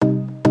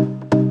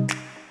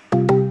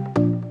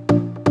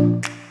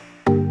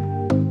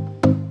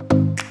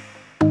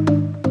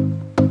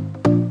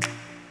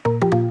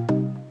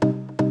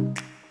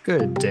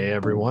Good day,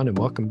 everyone, and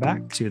welcome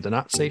back to the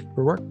Not Safe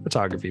for Work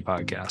Photography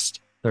Podcast.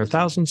 There are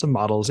thousands of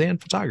models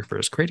and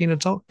photographers creating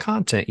adult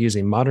content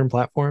using modern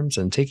platforms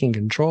and taking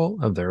control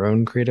of their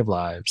own creative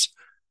lives.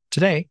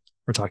 Today,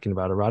 we're talking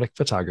about erotic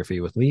photography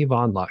with Lee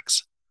Von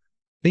Lux.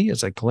 Lee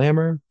is a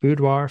glamour,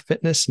 boudoir,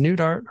 fitness,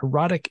 nude art,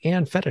 erotic,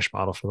 and fetish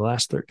model for the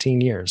last 13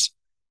 years.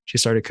 She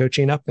started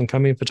coaching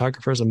up-and-coming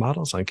photographers and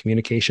models on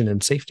communication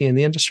and safety in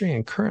the industry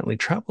and currently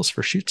travels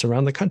for shoots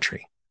around the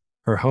country.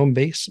 Her home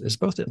base is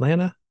both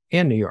Atlanta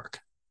and New York.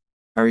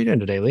 How are you doing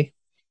today, Lee?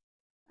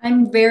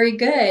 I'm very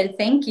good.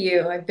 Thank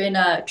you. I've been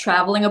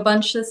traveling a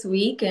bunch this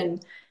week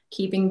and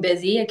keeping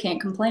busy. I can't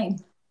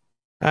complain.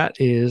 That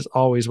is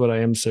always what I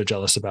am so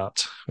jealous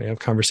about. We have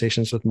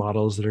conversations with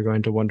models that are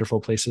going to wonderful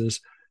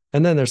places,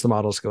 and then there's the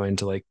models going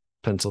to like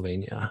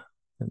Pennsylvania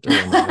and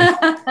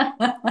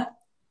Illinois.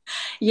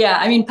 Yeah,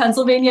 I mean,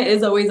 Pennsylvania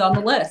is always on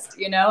the list.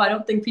 I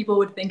don't think people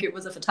would think it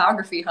was a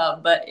photography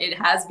hub, but it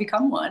has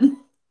become one.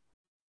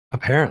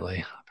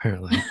 Apparently.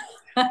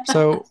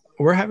 So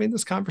we're having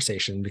this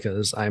conversation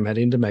because I'm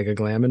heading to Mega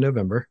Glam in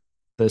November.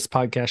 This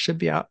podcast should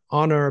be out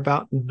on or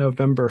about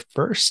November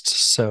 1st.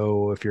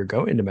 So if you're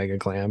going to Mega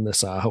Glam,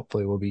 this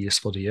hopefully will be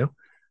useful to you.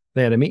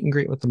 They had a meet and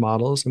greet with the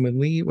models, and when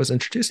Lee was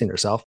introducing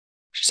herself,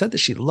 she said that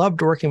she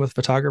loved working with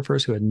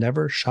photographers who had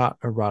never shot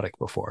erotic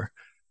before.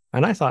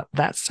 And I thought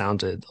that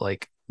sounded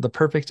like the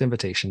perfect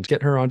invitation to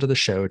get her onto the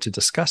show to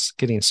discuss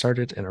getting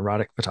started in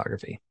erotic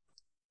photography.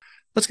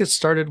 Let's get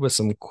started with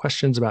some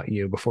questions about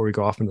you before we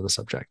go off into the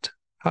subject.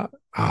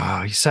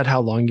 You said how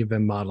long you've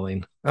been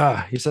modeling.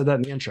 You said that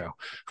in the intro.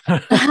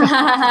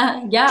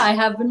 Yeah, I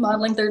have been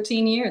modeling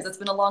 13 years. It's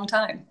been a long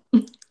time.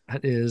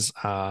 That is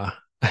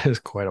that is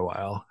quite a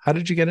while. How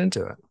did you get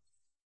into it?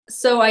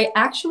 So I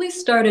actually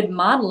started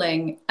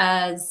modeling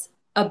as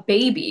a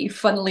baby,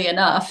 funnily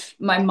enough.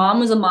 My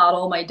mom was a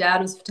model, my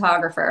dad was a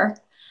photographer,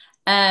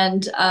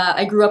 and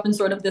I grew up in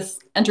sort of this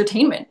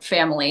entertainment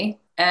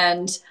family.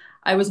 And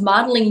I was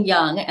modeling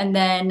young. And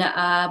then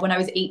when I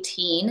was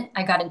 18,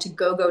 I got into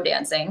go-go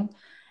dancing.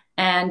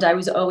 And I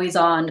was always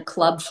on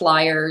club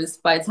flyers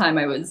by the time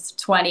I was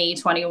 20,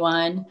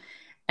 21.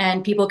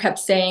 And people kept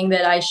saying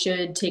that I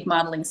should take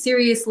modeling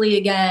seriously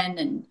again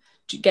and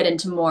get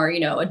into more,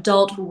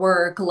 adult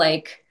work,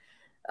 like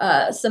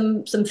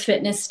some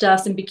fitness stuff,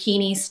 some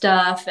bikini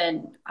stuff.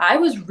 And I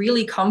was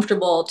really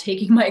comfortable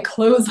taking my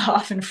clothes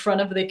off in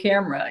front of the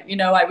camera.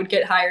 I would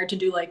get hired to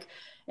do like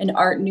an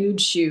art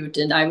nude shoot,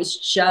 and I was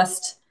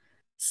just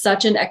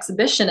such an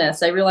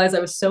exhibitionist. I realized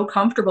I was so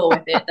comfortable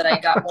with it that I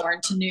got more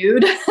into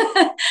nude.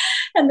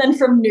 And then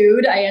from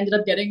nude, I ended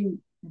up getting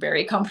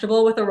very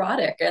comfortable with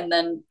erotic. And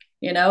then,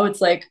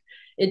 it's like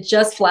it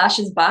just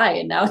flashes by.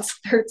 And now it's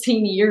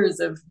 13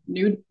 years of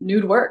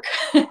nude work.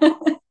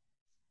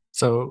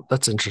 So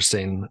that's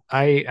interesting.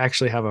 I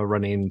actually have a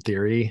running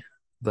theory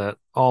that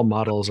all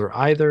models are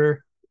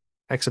either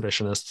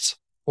exhibitionists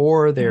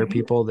or they're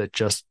people that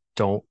just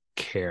don't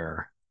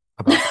care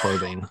about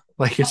clothing.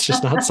 Like it's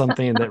just not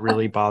something that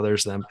really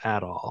bothers them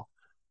at all.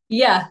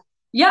 Yeah.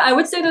 Yeah, I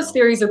would say those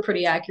theories are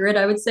pretty accurate.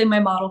 I would say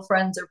my model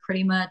friends are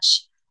pretty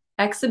much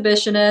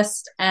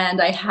exhibitionist, and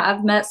I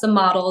have met some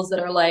models that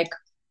are like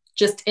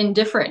just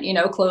indifferent,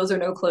 clothes or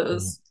no Mm.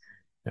 clothes.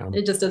 Yeah.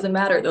 It just doesn't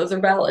matter. Those are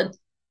valid.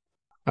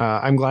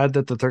 I'm glad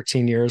that the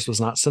 13 years was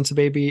not since a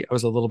baby. I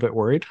was a little bit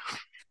worried.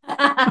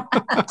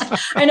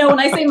 I know when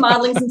I say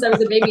modeling since I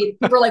was a baby,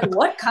 people are like,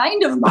 what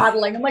kind of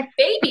modeling? I'm like,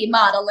 baby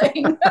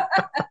modeling.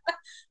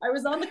 I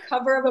was on the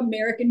cover of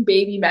American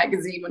Baby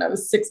magazine when I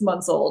was 6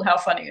 months old. How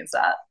funny is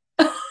that?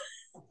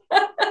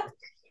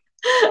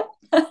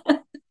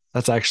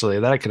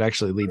 That could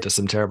actually lead to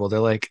some terrible. They're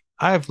like,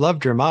 I've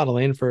loved your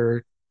modeling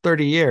for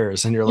 30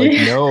 years. And you're like,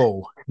 Yeah.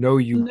 no, no, No.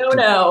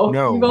 You've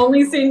no.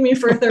 only seen me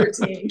for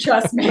 13.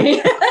 Trust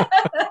me.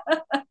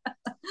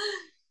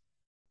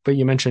 But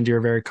you mentioned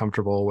you're very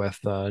comfortable with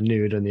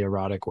nude and the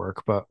erotic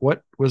work. But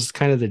what was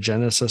kind of the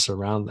genesis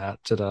around that?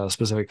 Did a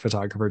specific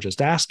photographer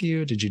just ask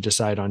you? Did you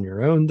decide on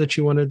your own that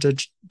you wanted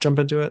to jump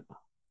into it?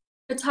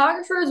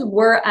 Photographers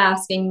were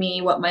asking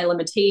me what my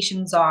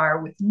limitations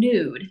are with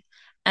nude.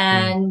 Hmm.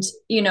 And,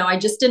 I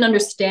just didn't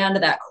understand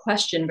that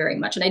question very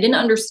much. And I didn't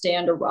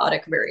understand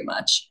erotic very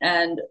much.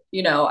 And,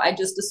 I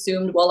just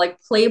assumed, well, like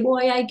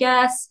Playboy, I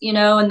guess,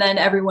 and then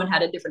everyone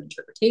had a different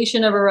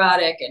interpretation of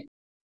erotic. And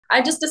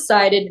I just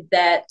decided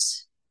that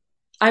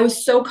I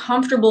was so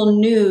comfortable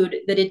nude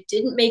that it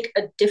didn't make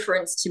a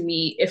difference to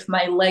me if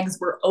my legs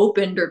were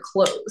opened or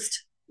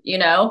closed, you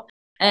know?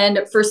 And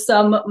for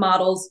some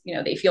models,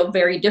 they feel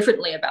very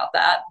differently about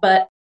that,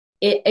 but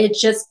it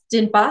just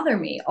didn't bother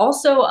me.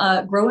 Also,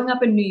 growing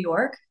up in New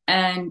York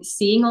and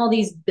seeing all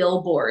these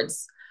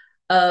billboards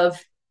of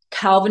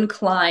Calvin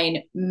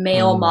Klein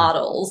male Mm.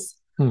 models,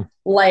 Hmm.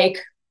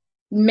 like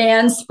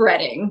man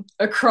spreading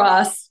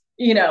across,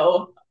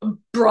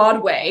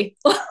 Broadway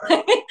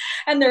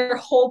and their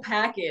whole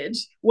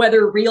package,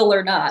 whether real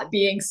or not,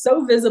 being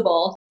so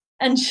visible,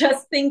 and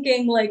just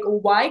thinking like,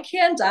 why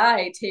can't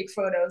I take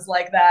photos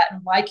like that?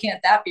 And why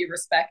can't that be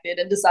respected?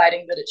 And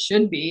deciding that it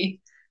should be,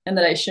 and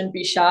that I shouldn't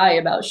be shy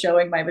about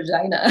showing my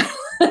vagina.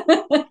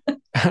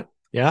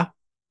 Yeah.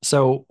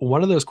 So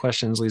one of those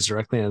questions leads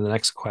directly into the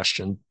next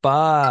question,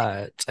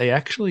 but I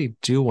actually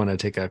do want to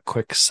take a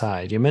quick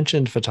side. You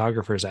mentioned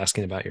photographers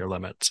asking about your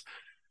limits.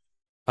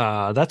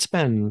 That's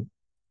been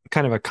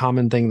kind of a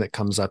common thing that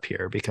comes up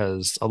here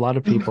because a lot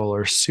of people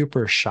are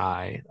super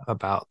shy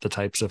about the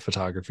types of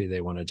photography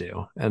they want to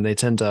do. And they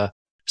tend to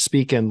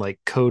speak in like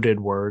coded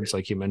words,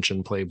 like you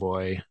mentioned,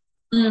 Playboy.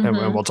 And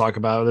Hmm. we'll talk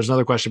about, there's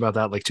another question about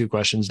that, like two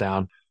questions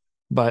down.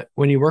 But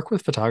when you work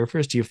with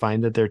photographers, do you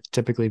find that they're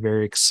typically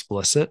very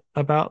explicit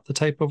about the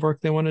type of work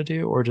they want to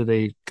do? Or do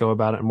they go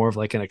about it more of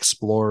like an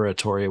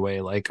exploratory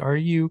way? Like, are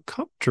you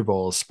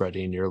comfortable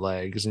spreading your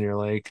legs? And you're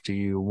like, do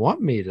you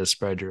want me to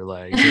spread your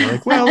legs? And you're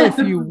like, well, if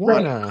you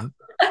Right. wanna.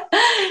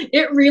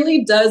 It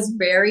really does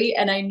vary.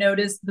 And I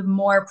noticed the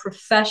more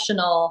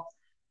professional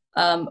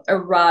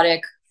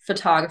erotic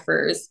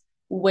photographers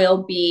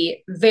will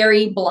be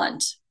very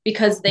blunt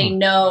because they Hmm.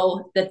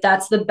 know that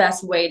that's the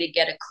best way to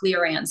get a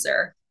clear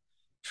answer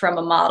from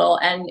a model.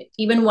 And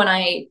even when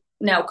I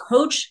now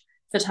coach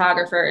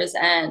photographers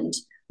and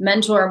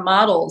mentor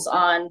models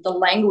on the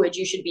language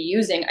you should be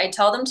using, I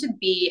tell them to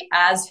be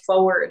as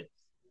forward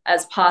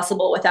as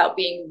possible without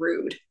being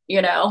rude,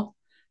 you know?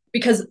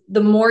 Because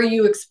the more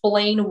you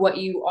explain what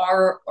you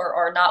are or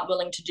are not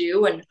willing to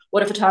do and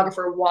what a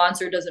photographer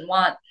wants or doesn't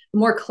want, the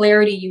more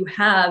clarity you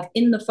have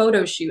in the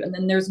photo shoot. And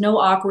then there's no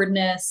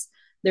awkwardness.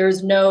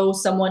 There's no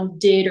someone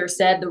did or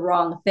said the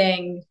wrong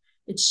thing.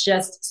 It's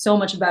just so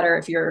much better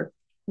if you're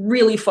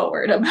really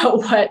forward about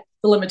what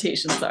the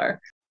limitations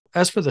are.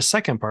 As for the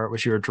second part,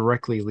 which you're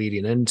directly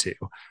leading into,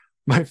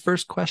 my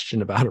first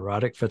question about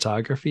erotic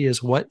photography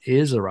is what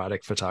is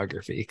erotic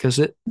photography? Because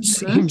it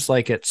Mm-hmm. seems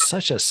like it's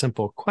such a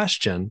simple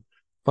question,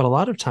 but a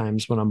lot of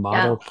times when a Yeah.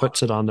 model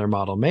puts it on their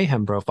model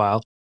mayhem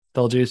profile,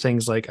 they'll do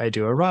things like I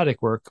do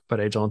erotic work, but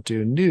I don't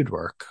do nude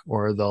work.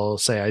 Or they'll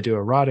say I do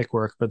erotic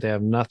work, but they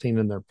have nothing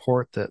in their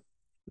port that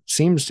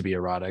seems to be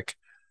erotic.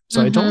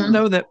 So I don't Mm-hmm.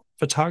 know that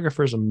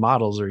photographers and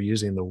models are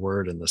using the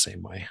word in the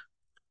same way.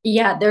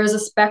 Yeah, there's a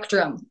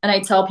spectrum. And I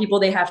tell people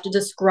they have to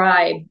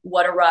describe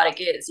what erotic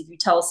is. If you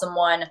tell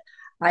someone,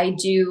 I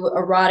do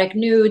erotic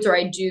nudes or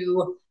I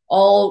do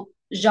all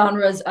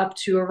genres up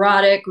to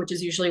erotic, which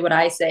is usually what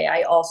I say,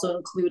 I also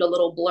include a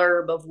little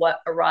blurb of what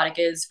erotic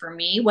is for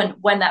me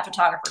when that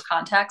photographer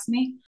contacts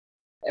me.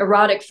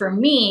 Erotic for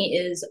me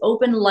is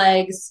open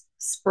legs,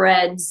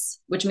 spreads,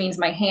 which means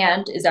my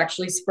hand is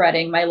actually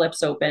spreading, my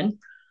lips open,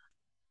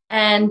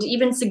 and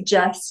even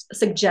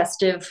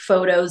suggestive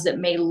photos that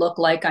may look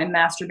like I'm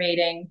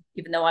masturbating,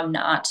 even though I'm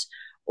not.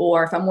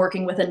 Or if I'm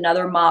working with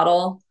another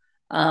model,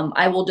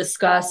 I will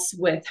discuss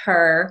with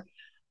her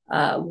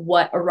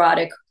what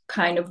erotic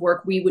kind of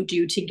work we would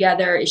do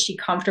together. Is she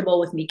comfortable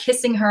with me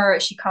kissing her?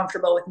 Is she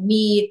comfortable with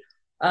me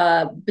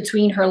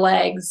between her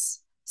legs,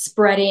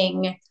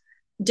 spreading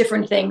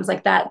different things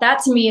like that? That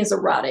to me is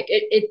erotic.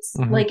 It's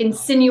Mhm. like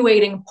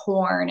insinuating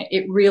porn.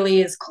 It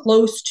really is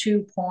close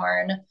to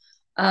porn.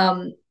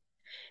 Um,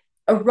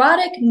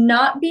 Erotic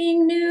not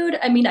being nude,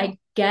 I mean, I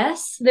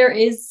guess there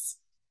is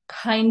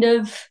kind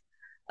of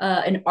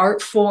an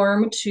art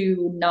form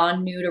to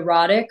non-nude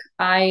erotic.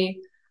 I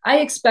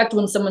expect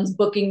when someone's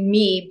booking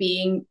me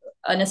being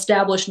an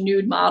established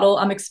nude model,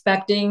 I'm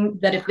expecting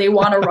that if they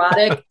want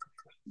erotic,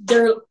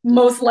 they're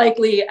most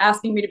likely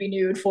asking me to be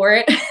nude for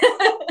it.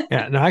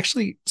 Yeah, no,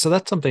 actually, so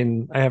that's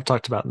something I have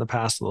talked about in the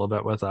past a little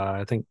bit with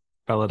I think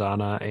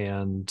Belladonna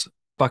and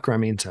Buck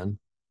Remington.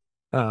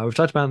 We've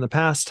talked about in the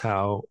past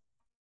how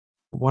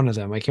one of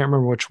them, I can't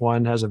remember which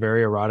one, has a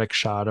very erotic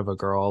shot of a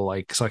girl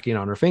like sucking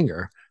on her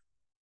finger.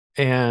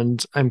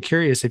 And I'm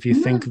curious if you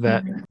think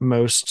that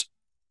most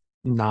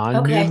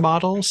non-nude Okay.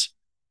 models,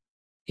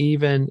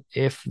 even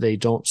if they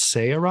don't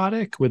say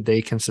erotic, would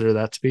they consider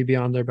that to be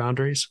beyond their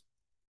boundaries?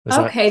 Is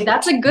that Okay,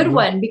 that's a good you?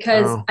 one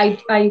because Oh,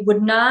 I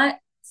would not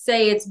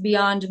say it's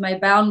beyond my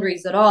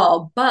boundaries at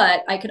all,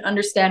 but I can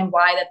understand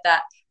why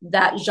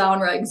that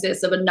genre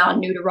exists of a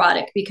non-nude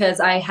erotic because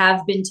I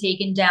have been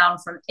taken down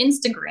from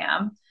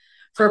Instagram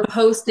for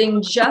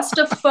posting just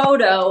a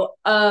photo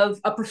of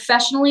a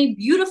professionally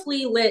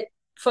beautifully lit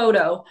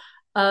photo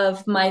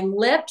of my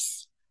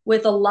lips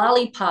with a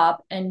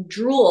lollipop and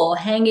drool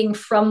hanging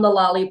from the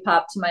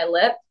lollipop to my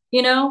lip,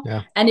 you know?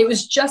 yeah, And it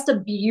was just a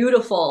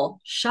beautiful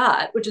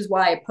shot, which is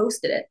why I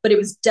posted it. But it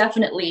was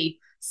definitely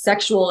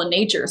sexual in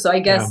nature. So I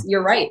yeah. guess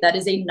you're right. That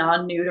is a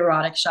non-nude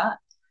erotic shot.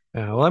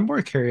 Yeah. Well, I'm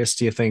more curious.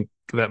 Do you think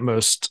that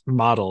most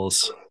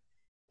models,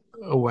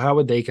 how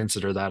would they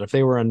consider that if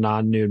they were a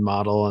non-nude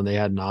model and they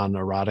had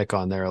non-erotic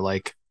on there?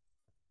 Like,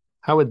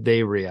 how would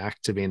they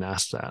react to being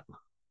asked that?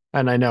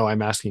 And I know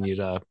I'm asking you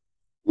to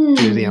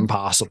do the Hmm.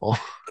 impossible.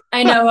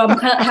 I know I'm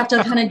kind of have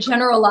to kind of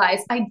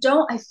generalize. I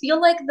don't. I feel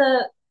like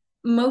the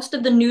most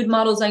of the nude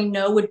models I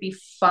know would be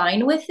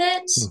fine with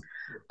it,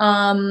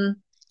 um,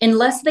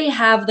 unless they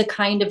have the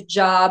kind of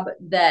job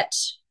that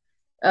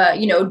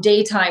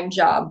daytime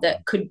job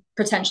that could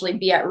potentially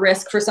be at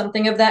risk for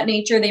something of that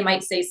nature. They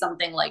might say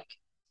something like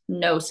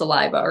no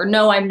saliva or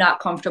no, I'm not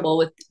comfortable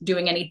with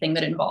doing anything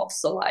that involves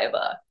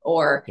saliva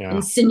or Yeah,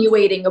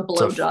 insinuating a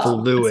it's a blowjob,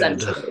 fluid.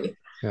 essentially.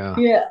 Yeah.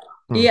 Yeah.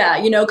 Hmm. Yeah,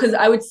 you know, because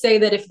I would say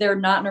that if they're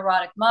not an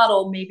erotic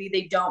model, maybe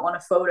they don't want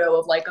a photo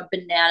of like a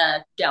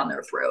banana down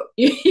their throat,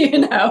 you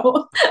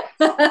know?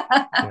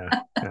 Yeah,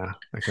 yeah,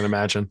 I can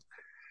imagine.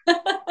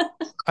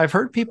 I've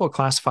heard people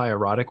classify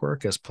erotic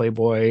work as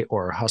Playboy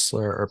or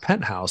Hustler or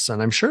Penthouse,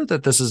 and I'm sure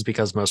that this is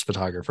because most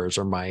photographers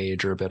are my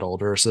age or a bit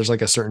older. So there's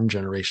like a certain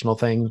generational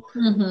thing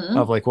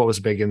of Hmm. like what was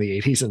big in the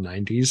 80s and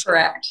 90s.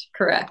 Correct,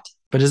 correct.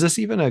 But is this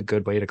even a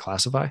good way to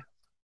classify?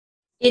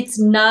 It's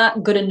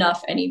not good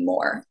enough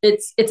anymore.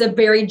 It's a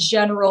very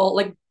general,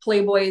 like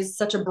Playboy is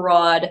such a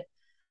broad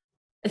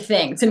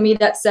thing. To me,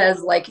 that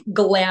says like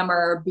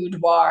glamour,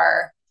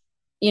 boudoir,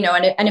 you know,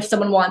 and if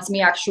someone wants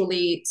me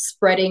actually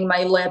spreading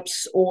my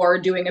lips or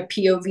doing a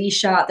POV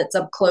shot that's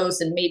up close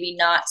and maybe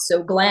not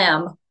so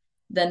glam,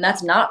 then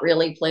that's not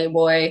really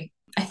Playboy.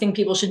 I think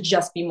people should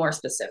just be more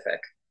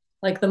specific.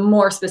 Like the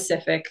more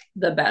specific,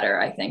 the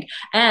better, I think.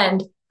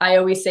 And I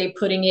always say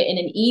putting it in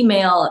an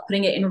email,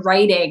 putting it in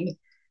writing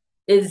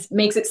is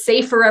makes it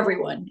safe for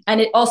everyone. And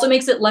it also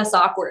makes it less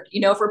awkward.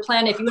 You know, if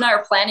you and I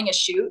are planning a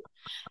shoot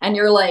and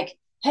you're like,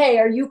 hey,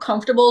 are you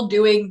comfortable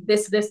doing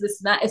this, and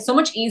that? It's so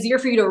much easier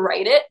for you to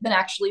write it than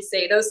actually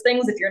say those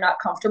things if you're not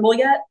comfortable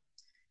yet.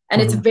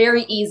 And it's Mhm.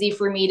 very easy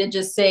for me to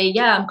just say,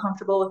 yeah, I'm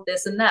comfortable with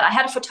this and that. I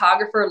had a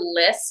photographer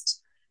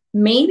list,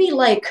 maybe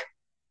like,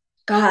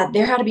 God,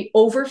 there had to be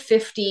over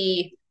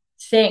 50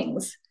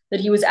 things that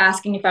he was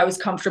asking if I was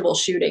comfortable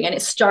shooting. And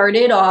it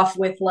started off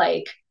with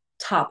like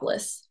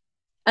topless.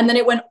 And then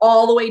it went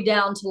all the way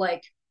down to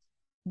like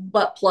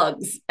butt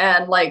plugs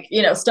and like,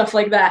 you know, stuff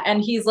like that.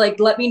 And he's like,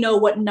 let me know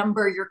what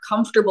number you're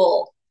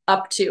comfortable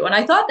up to. And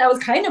I thought that was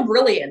kind of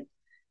brilliant,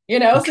 you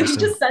know? So he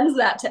Interesting. just sends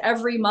that to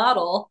every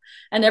model,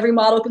 and every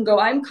model can go,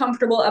 I'm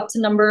comfortable up to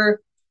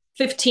number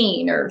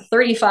 15 or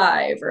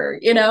 35 or,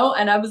 you know?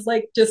 And I was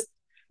like, just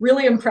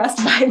really impressed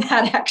by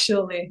that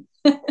actually.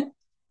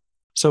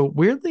 So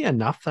weirdly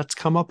enough, that's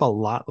come up a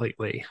lot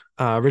lately.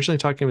 Originally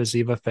talking with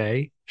Ziva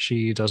Faye,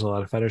 she does a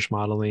lot of fetish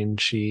modeling.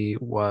 She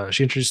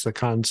introduced the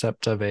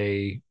concept of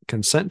a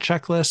consent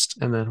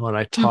checklist, and then when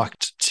I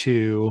talked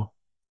to,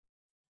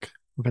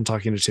 I've been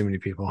talking to too many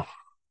people.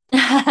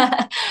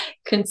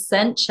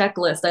 Consent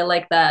checklist. I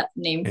like that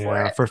name for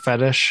Yeah, it. for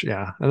fetish,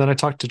 yeah. And then I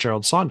talked to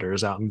Gerald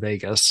Saunders out in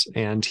Vegas,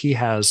 and he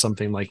has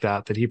something like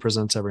that he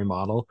presents every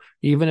model.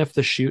 Even if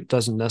the shoot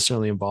doesn't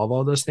necessarily involve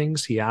all those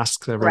things, he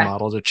asks every Correct.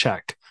 model to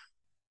check.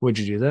 Would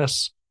you do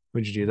this?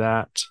 Would you do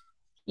that?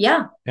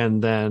 Yeah.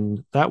 And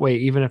then that way,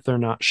 even if they're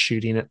not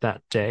shooting it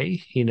that day,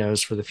 he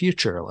knows for the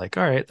future, like,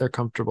 all right, they're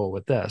comfortable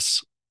with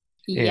this.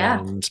 Yeah.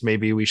 And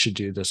maybe we should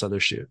do this other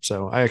shoot.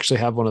 So I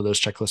actually have one of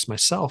those checklists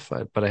myself,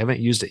 but I haven't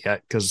used it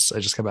yet because I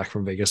just got back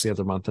from Vegas the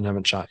other month and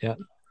haven't shot yet.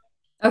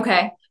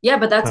 Okay. Yeah,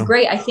 but that's So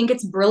great. I think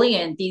it's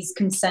brilliant, these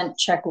consent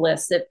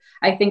checklists.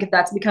 I think if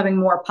that's becoming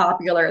more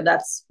popular,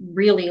 that's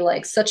really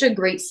like such a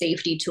great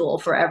safety tool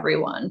for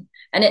everyone.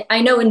 And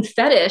I know in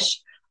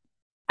fetish,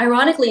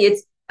 ironically,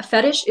 it's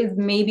fetish is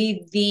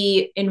maybe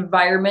the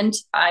environment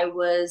I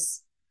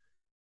was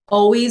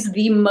always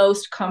the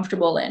most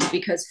comfortable in,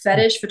 because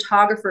fetish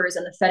photographers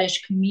and the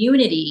fetish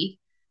community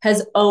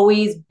has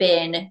always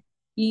been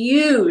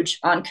huge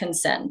on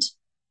consent.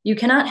 You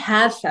cannot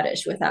have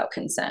fetish without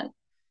consent.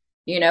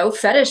 You know,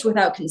 fetish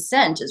without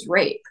consent is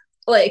rape.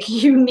 Like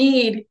you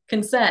need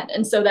consent.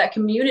 And so that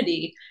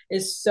community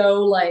is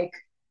so like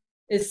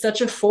is such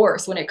a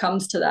force when it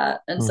comes to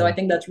that. And so I mm.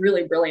 think that's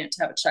really brilliant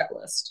to have a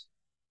checklist.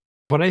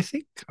 When I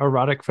think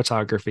erotic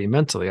photography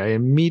mentally, I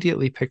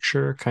immediately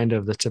picture kind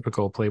of the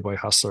typical Playboy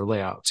hustler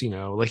layouts,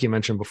 like you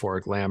mentioned before,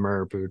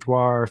 glamour,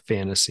 boudoir,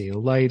 fantasy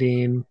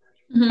lighting.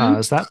 Mm-hmm.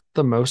 Is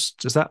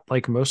that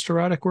like most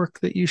erotic work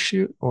that you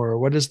shoot, or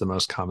what is the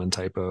most common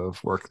type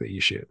of work that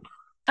you shoot?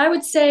 I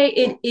would say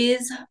it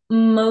is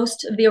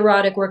most of the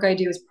erotic work I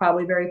do is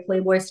probably very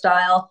Playboy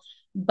style,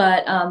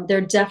 but there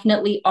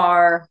definitely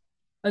are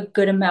a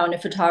good amount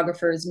of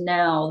photographers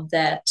now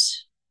that,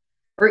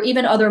 or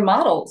even other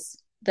models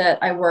that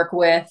I work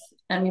with,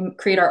 and we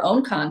create our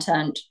own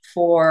content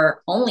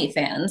for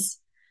OnlyFans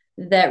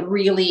that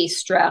really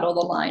straddle the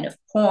line of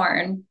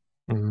porn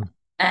Mm,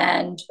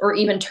 and or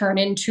even turn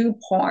into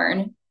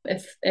porn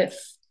if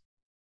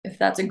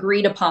that's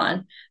agreed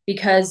upon,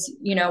 because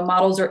you know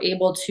models are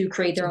able to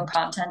create their own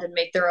content and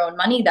make their own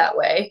money that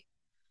way.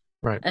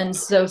 right. And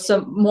so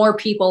some more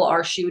people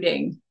are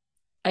shooting,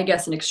 I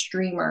guess, an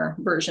extremer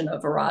version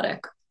of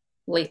erotic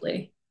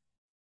lately.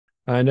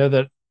 I know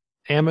that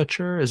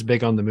amateur is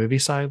big on the movie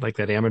side, like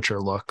that amateur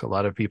look. A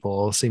lot of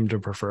people seem to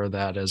prefer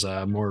that as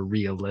a more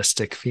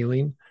realistic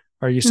feeling.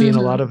 Are you seeing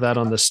a lot Mm-hmm. of that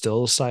on the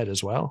stills side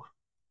as well?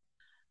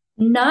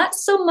 Not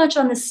so much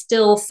on the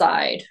still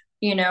side,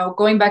 you know,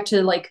 going back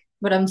to like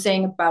what I'm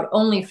saying about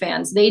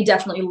OnlyFans, they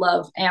definitely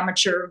love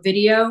amateur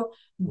video,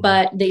 Mhm.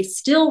 but they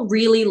still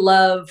really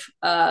love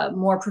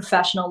more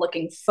professional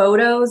looking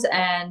photos.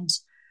 And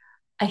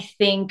I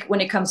think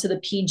when it comes to the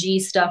PG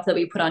stuff that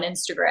we put on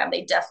Instagram,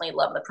 they definitely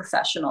love the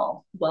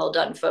professional, well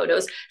done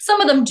photos. Some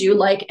of them do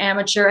like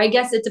amateur. I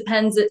guess it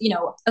depends, you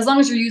know, as long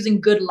as you're using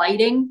good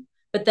lighting.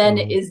 But then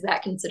Mhm. is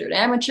that considered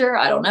amateur?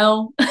 I don't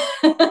know.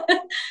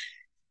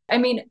 I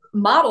mean,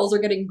 models are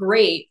getting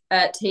great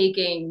at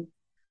taking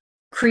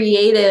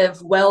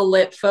creative, well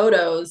lit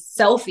photos,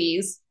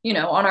 selfies,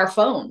 on our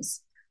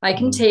phones. I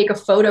can Mhm. take a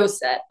photo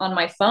set on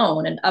my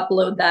phone and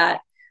upload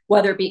that,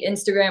 whether it be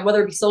Instagram,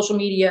 whether it be social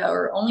media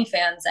or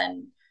OnlyFans,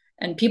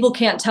 and people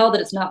can't tell that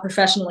it's not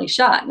professionally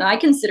shot. And I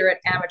consider it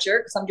amateur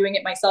because I'm doing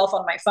it myself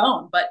on my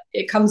phone, but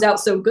it comes out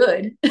so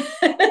good.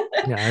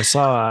 Yeah, I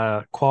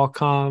saw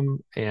Qualcomm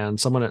and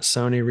someone at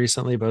Sony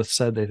recently both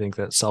said they think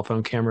that cell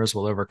phone cameras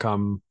will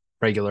overcome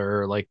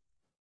regular, like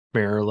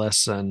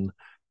mirrorless and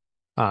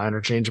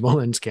interchangeable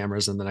lens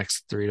cameras in the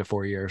next 3 to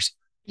 4 years.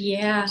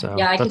 Yeah, So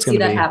yeah, I that's could going see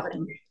to that be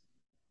happening.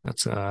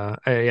 yeah,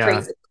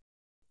 Crazy.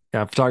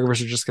 yeah.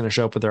 Photographers are just going to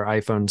show up with their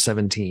iPhone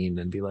 17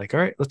 and be like, "All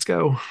right, let's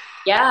go."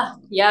 Yeah,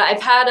 yeah.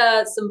 I've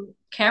had some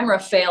camera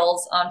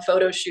fails on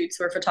photo shoots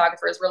where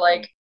photographers were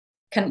like,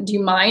 do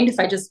you mind if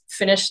I just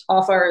finish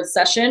off our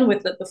session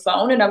with the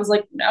phone?" And I was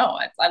like, no,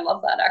 I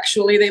love that.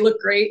 Actually, they look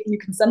great. You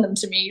can send them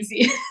to me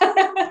easy.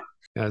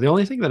 Yeah, the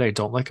only thing that I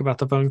don't like about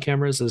the phone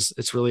cameras is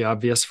it's really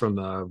obvious from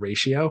the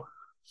ratio,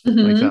 like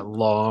hmm that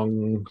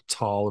long,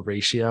 tall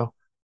ratio.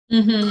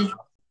 hmm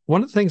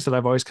One of the things that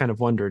I've always kind of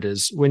wondered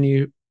is when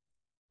you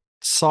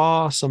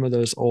saw some of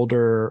those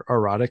older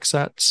erotic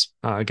sets,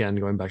 again,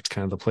 going back to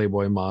kind of the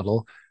Playboy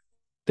model,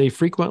 they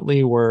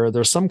frequently were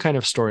there's some kind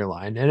of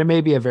storyline, and it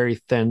may be a very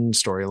thin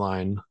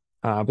storyline,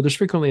 but there's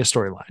frequently a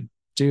storyline.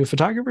 Do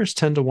photographers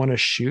tend to want to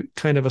shoot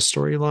kind of a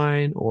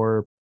storyline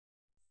or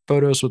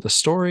photos with a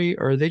story,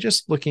 or are they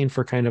just looking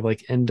for kind of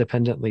like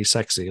independently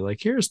sexy? Like,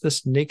 here's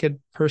this naked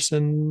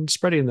person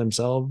spreading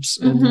themselves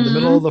in the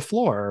middle of hmm the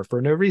floor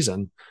for no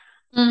reason.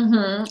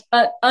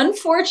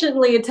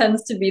 Unfortunately, it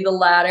tends to be the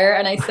latter.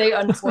 And I say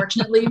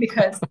unfortunately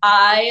because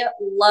I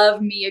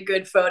love me a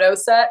good photo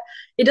set.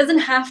 It doesn't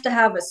have to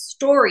have a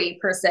story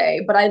per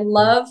se, but I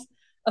love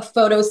a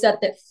photo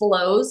set that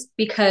flows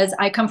because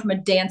I come from a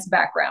dance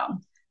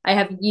background. I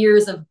have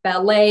years of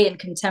ballet and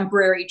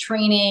contemporary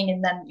training,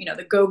 and then,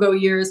 the go go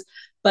years.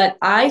 But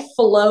I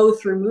flow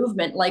through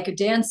movement like a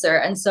dancer.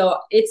 And so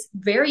it's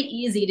very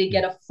easy to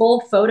get a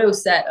full photo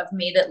set of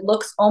me that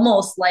looks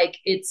almost like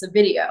it's a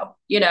video.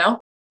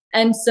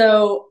 And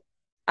so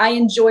I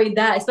enjoyed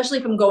that, especially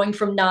if I'm going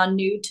from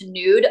non-nude to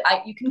nude.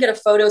 You can get a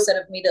photo set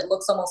of me that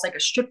looks almost like a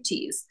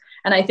striptease.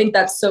 And I think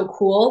that's so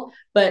cool.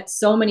 But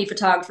so many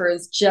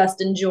photographers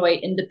just enjoy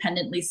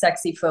independently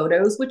sexy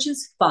photos, which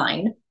is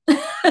fine.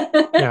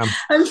 Yeah.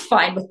 I'm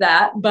fine with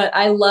that. But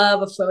I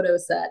love a photo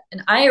set.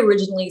 And I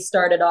originally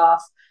started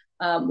off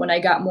when I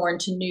got more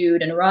into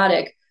nude and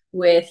erotic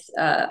with,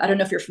 I don't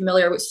know if you're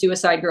familiar with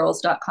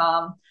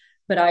suicidegirls.com,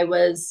 but I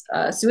was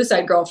a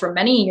Suicide Girl for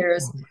many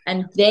years,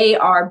 and they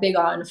are big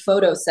on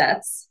photo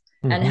sets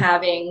and Mm-hmm.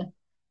 having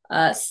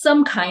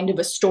some kind of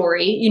a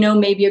story.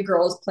 Maybe a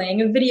girl is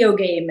playing a video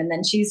game and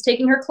then she's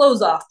taking her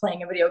clothes off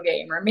playing a video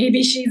game, or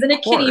maybe she's in Of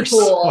a kiddie course. Why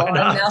pool and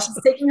now not? she's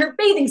taking her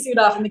bathing suit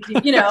off in the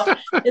kiddie.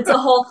 It's a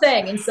whole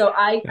thing. And so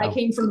I Yeah.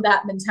 came from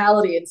that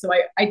mentality, and so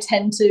I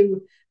tend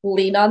to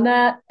lean on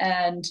that.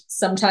 And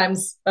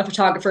sometimes a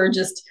photographer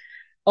just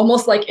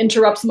almost like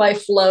interrupts my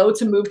flow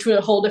to move to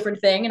a whole different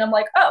thing, and I'm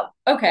like, oh,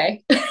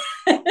 okay.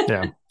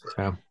 Yeah.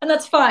 Yeah. And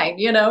that's fine.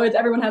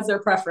 Everyone has their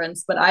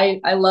preference, but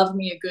I love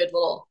me a good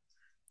little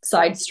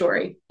side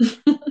story.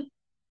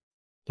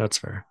 That's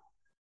fair.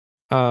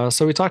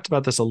 So we talked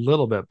about this a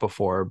little bit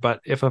before,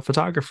 but if a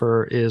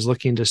photographer is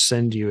looking to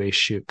send you a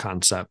shoot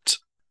concept,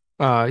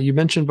 you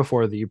mentioned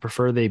before that you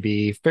prefer they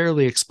be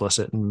fairly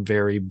explicit and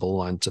very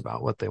blunt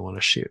about what they want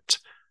to shoot.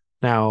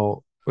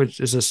 Now, which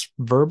is this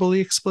verbally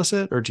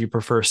explicit, or do you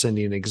prefer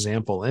sending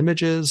example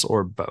images,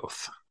 or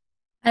both?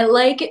 I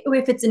like it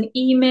if it's an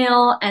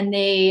email and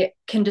they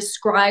can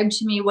describe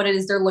to me what it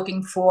is they're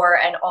looking for.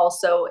 And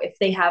also, if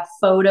they have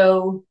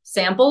photo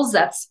samples,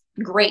 that's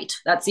great.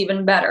 That's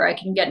even better. I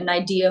can get an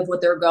idea of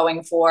what they're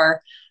going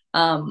for.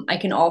 I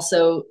can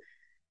also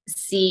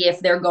see if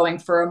they're going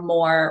for a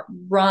more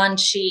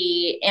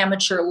raunchy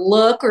amateur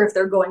look, or if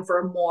they're going for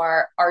a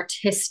more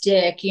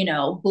artistic,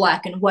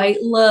 black and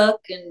white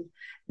look.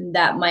 And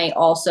that might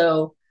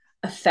also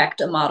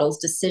affect a model's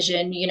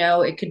decision.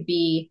 It could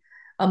be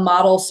a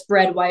model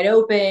spread wide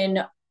open,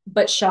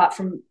 but shot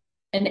from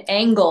an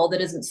angle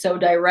that isn't so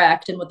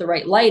direct, and with the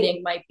right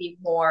lighting might be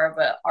more of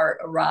a art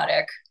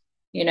erotic,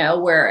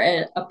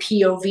 where a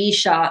POV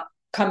shot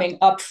coming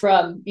up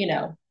from,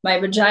 my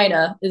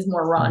vagina is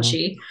more Mhm.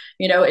 raunchy.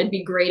 It'd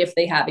be great if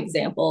they have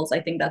examples. I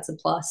think that's a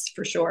plus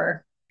for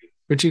sure.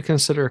 Would you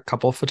consider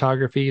couple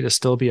photography to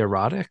still be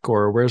erotic,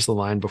 or where's the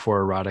line before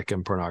erotic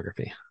and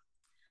pornography?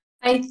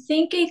 I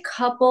think a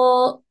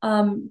couple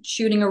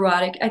shooting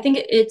erotic, I think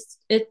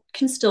it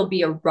can still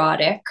be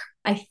erotic.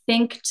 I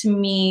think to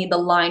me the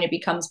line it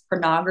becomes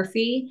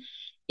pornography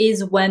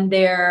is when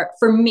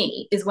for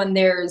me, is when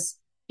there's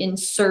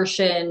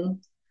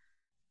insertion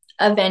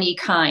of any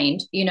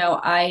kind.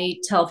 I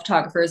tell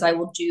photographers I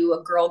will do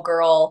a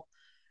girl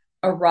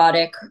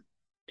erotic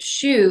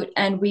shoot,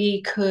 and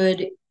we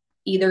could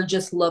either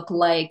just look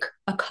like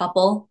a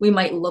couple. We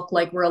might look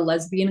like we're a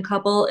lesbian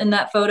couple in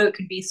that photo. It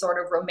could be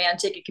sort of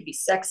romantic, it could be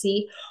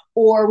sexy,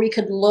 or we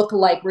could look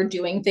like we're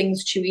doing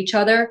things to each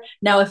other.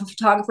 Now, if a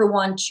photographer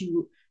wanted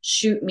to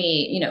shoot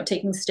me,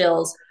 taking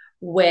stills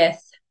with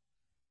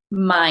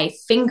my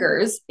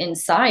fingers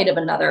inside of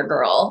another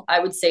girl,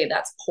 I would say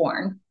that's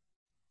porn,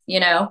 you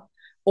know,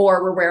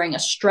 or we're wearing a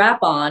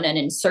strap on and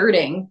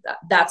inserting,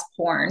 that's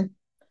porn.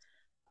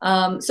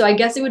 So I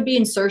guess it would be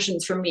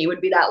insertions for me,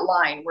 would be that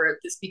line where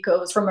this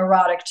goes from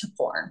erotic to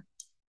porn.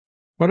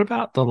 What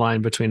about the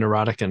line between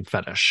erotic and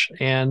fetish?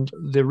 And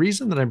the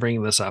reason that I'm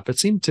bringing this up, it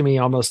seemed to me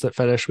almost that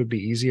fetish would be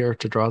easier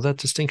to draw that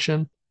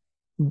distinction.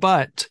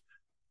 But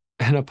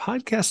in a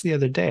podcast the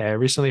other day, I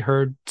recently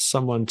heard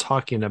someone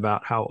talking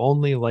about how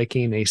only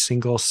liking a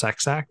single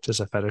sex act is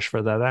a fetish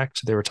for that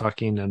act. They were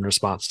talking in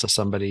response to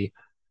somebody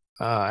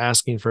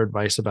asking for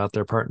advice about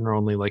their partner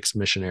only likes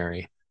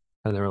missionary.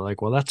 And they were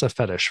like, well, that's a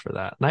fetish for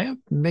that. And I have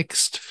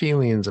mixed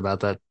feelings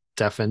about that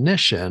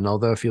definition.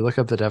 Although, if you look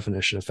up the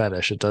definition of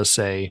fetish, it does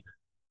say,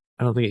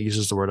 I don't think it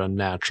uses the word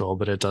unnatural,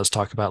 but it does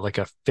talk about like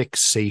a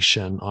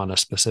fixation on a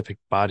specific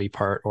body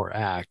part or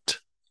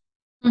act.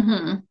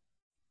 Mm-hmm.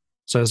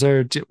 So,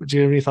 do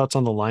you have any thoughts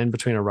on the line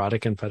between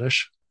erotic and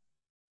fetish?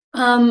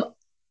 Um,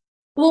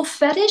 well,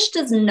 fetish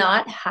does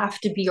not have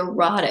to be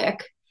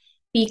erotic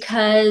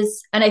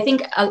because, and I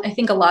think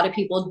a lot of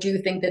people do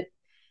think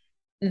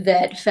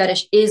that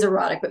fetish is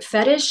erotic, but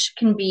fetish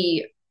can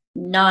be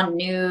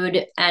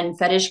non-nude, and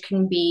fetish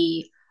can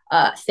be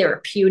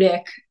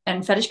therapeutic,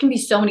 and fetish can be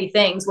so many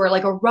things. Where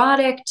like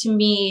erotic to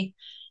me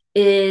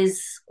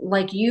is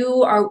like you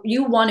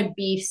want to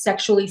be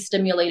sexually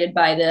stimulated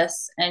by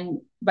this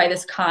and by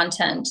this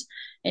content,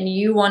 and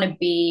you want to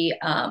be,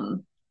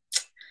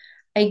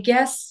 I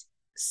guess,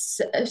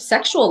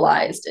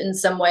 sexualized in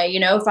some way.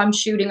 If I'm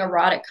shooting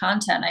erotic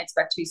content, I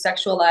expect to be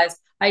sexualized.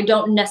 I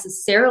don't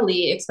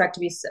necessarily expect to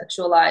be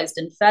sexualized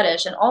in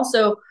fetish. And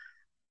also,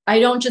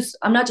 I'm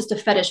not just a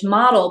fetish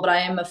model, but I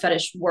am a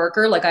fetish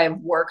worker. Like I have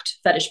worked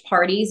fetish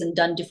parties and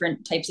done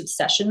different types of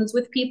sessions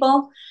with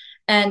people.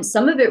 And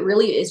some of it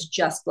really is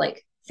just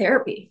like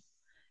therapy,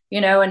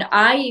 and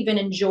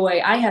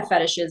I have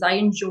fetishes. I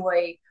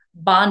enjoy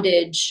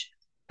bondage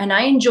and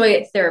I enjoy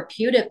it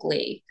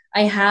therapeutically.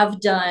 I have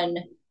done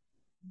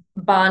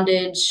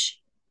bondage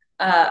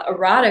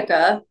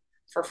erotica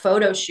for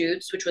photo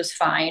shoots, which was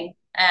fine.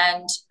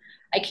 And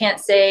I can't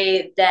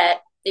say that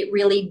it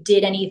really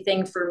did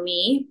anything for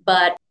me,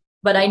 but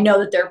I know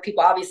that there are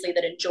people obviously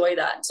that enjoy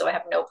that, and so I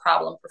have no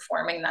problem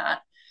performing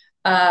that.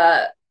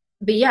 Uh,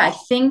 but yeah, I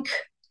think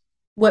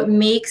what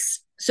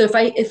makes so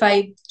if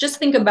I just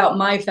think about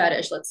my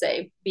fetish, let's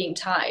say being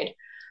tied,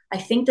 I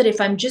think that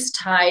if I'm just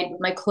tied with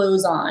my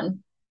clothes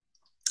on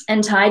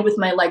and tied with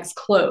my legs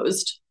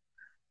closed,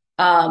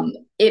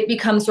 it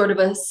becomes sort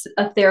of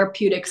a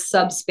therapeutic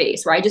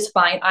subspace where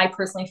I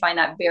personally find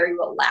that very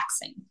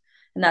relaxing.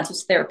 And that's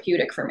what's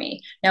therapeutic for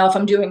me. Now, if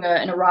I'm doing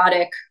an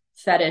erotic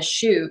fetish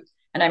shoot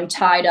and I'm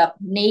tied up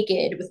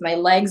naked with my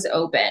legs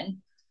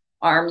open,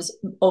 arms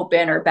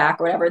open or back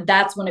or whatever,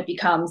 that's when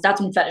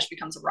fetish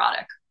becomes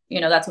erotic.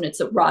 That's when it's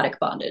erotic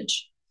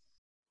bondage.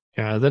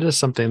 Yeah, that is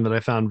something that I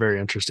found very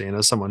interesting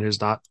as someone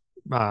who's not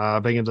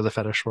big into the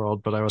fetish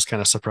world, but I was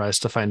kind of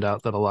surprised to find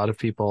out that a lot of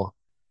people,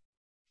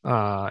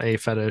 a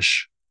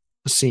fetish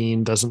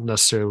scene doesn't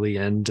necessarily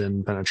end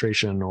in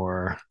penetration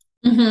or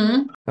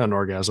Mm-hmm. an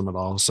orgasm at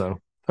all. So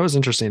that was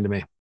interesting to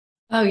me.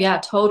 Oh yeah,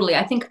 totally.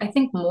 I think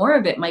more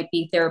of it might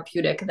be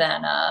therapeutic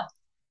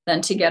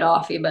than to get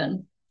off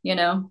even, you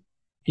know.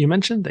 You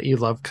mentioned that you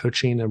love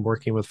coaching and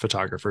working with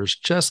photographers,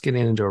 just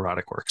getting into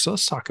erotic work. So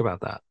let's talk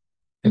about that.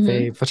 If a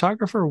Mm-hmm.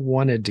 photographer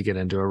wanted to get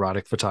into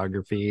erotic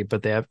photography,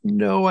 but they have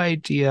no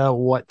idea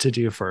what to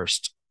do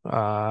first,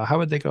 how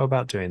would they go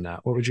about doing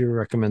that? What would you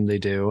recommend they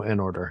do in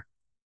order?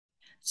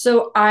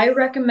 So I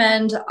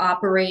recommend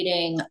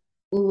operating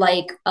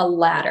like a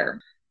ladder.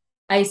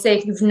 I say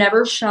if you've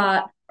never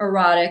shot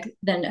erotic,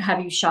 then have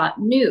you shot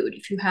nude?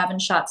 If you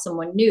haven't shot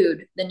someone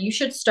nude, then you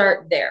should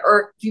start there.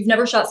 Or if you've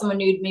never shot someone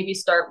nude, maybe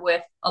start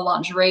with a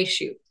lingerie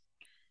shoot,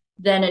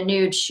 then a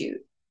nude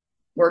shoot,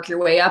 work your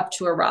way up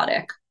to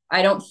erotic.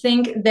 I don't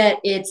think that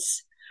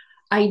it's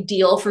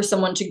ideal for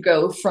someone to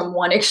go from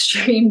one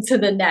extreme to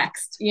the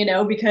next,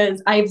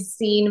 because I've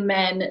seen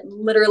men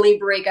literally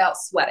break out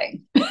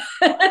sweating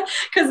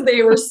because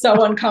they were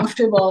so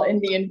uncomfortable in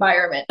the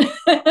environment.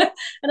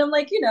 And I'm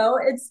like,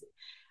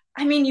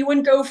 I mean, you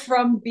wouldn't go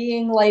from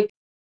being like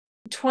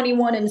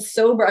 21 and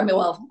sober. I mean,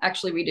 well,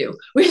 actually, we do.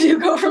 We do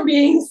go from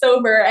being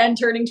sober and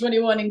turning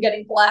 21 and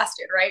getting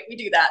blasted, right? We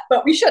do that,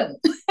 but we shouldn't.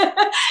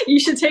 You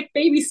should take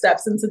baby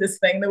steps into this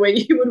thing the way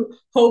you would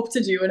hope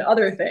to do in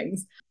other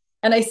things.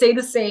 And I say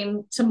the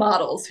same to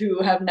models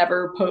who have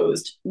never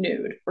posed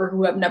nude or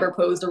who have never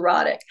posed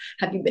erotic.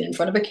 Have you been in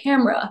front of a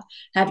camera?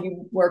 Have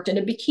you worked in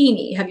a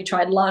bikini? Have you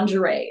tried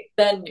lingerie?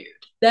 Then nude,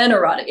 then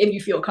erotic, if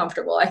you feel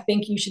comfortable. I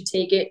think you should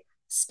take it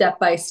step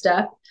by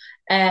step.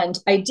 And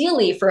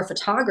ideally, for a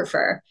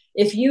photographer,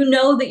 if you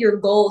know that your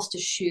goal is to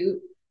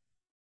shoot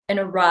an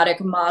erotic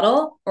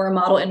model or a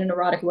model in an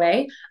erotic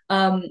way,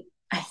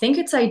 I think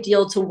it's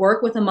ideal to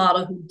work with a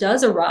model who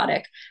does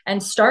erotic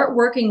and start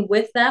working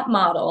with that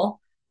model,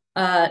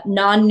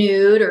 non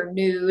nude or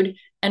nude,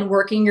 and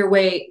working your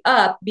way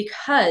up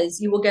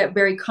because you will get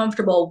very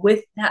comfortable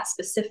with that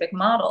specific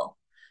model.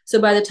 So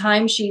by the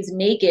time she's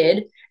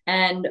naked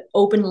and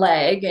open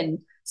leg and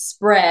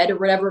spread or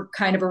whatever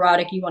kind of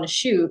erotic you want to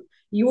shoot,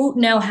 you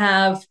now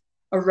have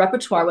a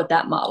repertoire with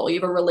that model. You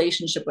have a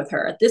relationship with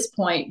her. At this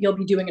point, you'll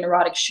be doing an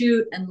erotic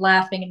shoot and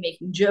laughing and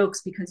making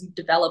jokes because you've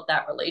developed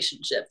that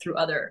relationship through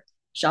other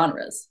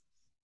genres.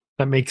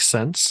 That makes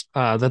sense.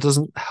 That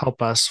doesn't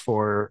help us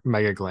for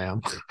Mega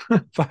Glam,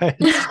 but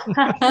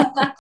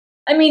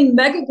I mean,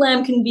 Mega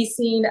Glam can be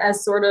seen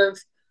as sort of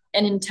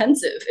an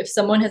intensive. If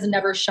someone has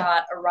never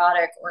shot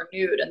erotic or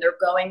nude and they're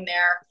going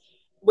there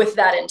with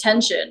that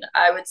intention,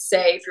 I would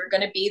say if you're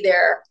going to be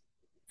there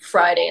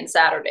Friday and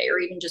Saturday, or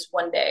even just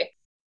one day,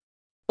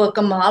 book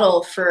a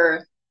model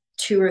for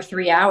 2 or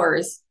 3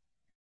 hours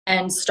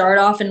and start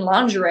off in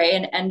lingerie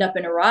and end up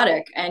in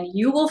erotic, and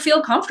you will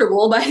feel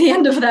comfortable by the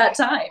end of that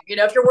time. You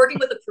know, if you're working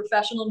with a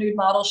professional nude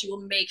model, she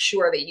will make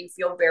sure that you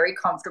feel very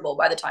comfortable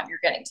by the time you're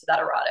getting to that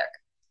erotic.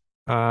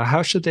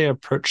 how should they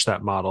approach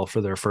that model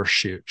for their first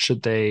shoot?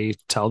 Should they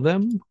tell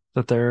them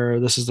that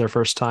this is their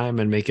first time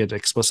and make it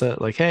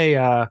explicit? Like, hey,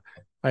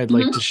 I'd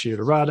like to Mm-hmm. shoot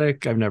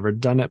erotic. I've never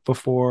done it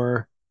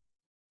before.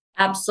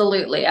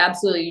 Absolutely,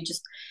 absolutely. You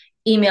just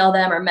email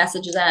them or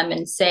message them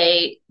and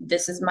say,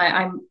 "This is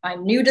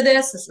I'm new to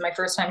this. This is my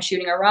first time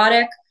shooting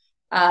erotic.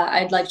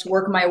 I'd like to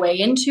work my way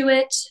into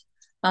it.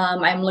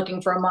 I'm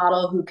looking for a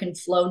model who can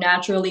flow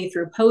naturally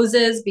through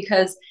poses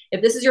because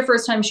if this is your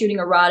first time shooting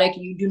erotic,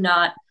 you do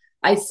not."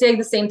 I say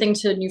the same thing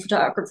to new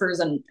photographers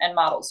and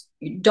models.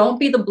 You don't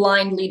be the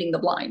blind leading the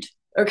blind.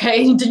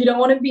 Okay, you don't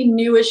want to be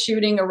new at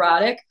shooting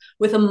erotic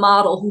with a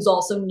model who's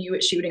also new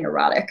at shooting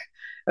erotic.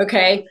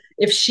 Okay,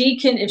 if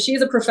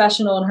she's a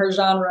professional in her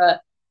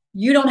genre,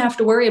 you don't have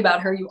to worry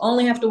about her. You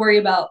only have to worry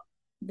about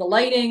the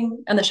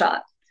lighting and the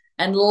shot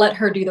and let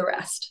her do the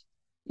rest.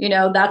 You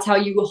know, that's how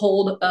you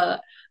hold a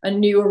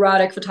new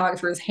erotic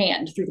photographer's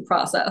hand through the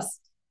process.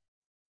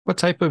 What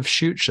type of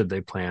shoot should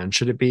they plan?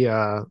 Should it be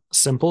a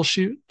simple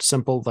shoot,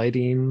 simple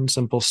lighting,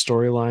 simple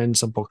storyline,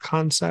 simple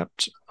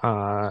concept?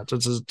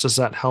 Does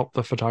that help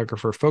the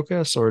photographer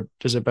focus, or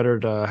is it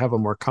better to have a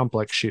more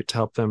complex shoot to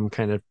help them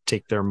kind of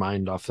take their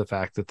mind off the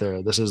fact that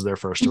this is their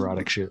first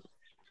erotic shoot?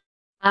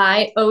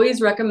 I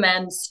always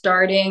recommend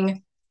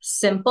starting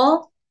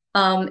simple.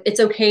 It's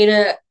okay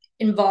to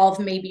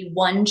involve maybe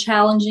one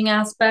challenging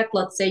aspect.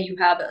 Let's say you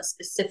have a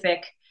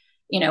specific,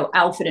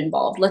 outfit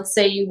involved. Let's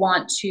say you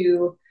want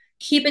to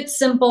keep it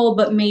simple,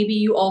 but maybe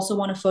you also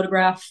want to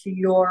photograph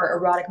your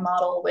erotic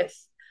model with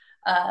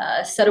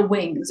a set of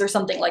wings or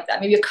something like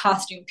that. Maybe a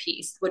costume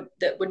piece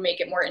that would make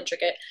it more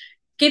intricate.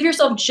 Give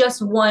yourself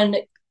just one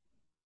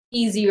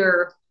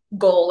easier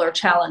goal or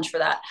challenge for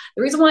that.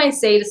 The reason why I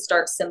say to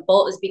start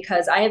simple is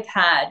because I have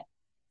had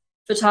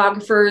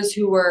photographers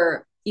who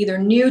were either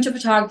new to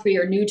photography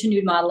or new to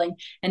nude modeling,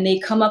 and they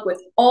come up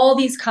with all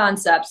these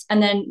concepts,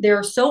 and then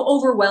they're so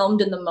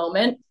overwhelmed in the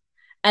moment,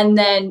 and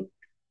then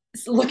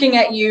looking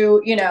at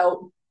you,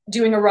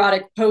 doing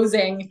erotic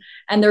posing,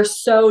 and they're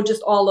so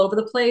just all over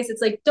the place.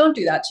 It's like, don't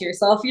do that to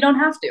yourself. You don't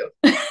have to.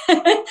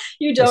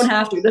 You don't Yes.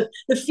 have to.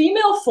 The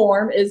female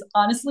form is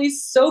honestly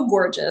so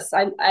gorgeous.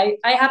 I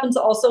happen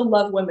to also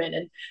love women,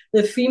 and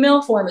the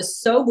female form is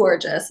so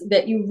gorgeous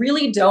that you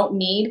really don't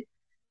need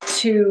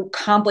to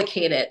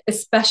complicate it,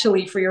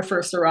 especially for your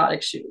first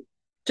erotic shoot.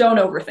 Don't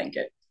overthink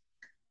it.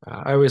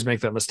 I always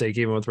make that mistake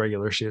even with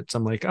regular shoots.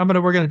 I'm like,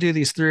 we're gonna do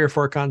these 3 or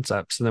 4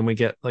 concepts, and then we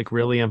get like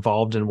really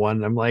involved in one.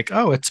 And I'm like,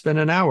 oh, it's been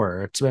an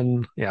hour. It's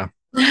been yeah.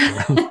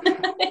 Yeah,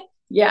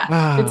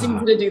 it's easy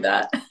Ah, to do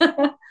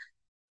that.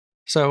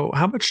 so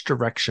how much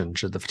direction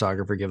should the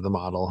photographer give the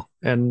model,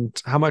 and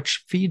how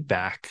much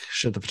feedback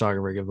should the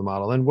photographer give the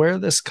model? And where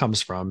this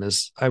comes from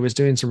is I was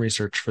doing some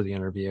research for the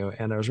interview,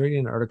 and I was reading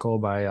an article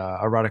by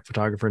a erotic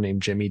photographer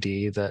named Jimmy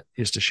D that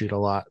used to shoot a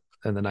lot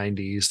in the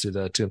 90s to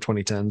the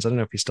 2010s. I don't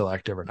know if he's still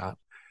active or not,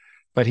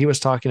 but he was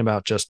talking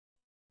about just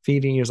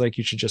feeding. He was like,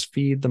 you should just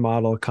feed the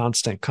model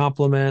constant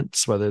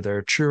compliments, whether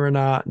they're true or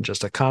not, and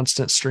just a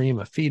constant stream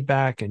of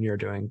feedback. And you're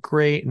doing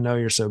great. And no,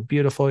 you're so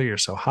beautiful. You're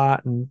so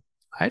hot. And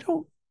I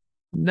don't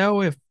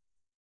know if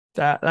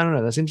I don't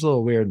know. That seems a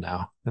little weird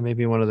now. That may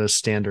be one of those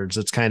standards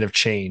that's kind of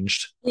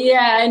changed.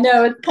 Yeah, I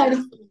know. It's kind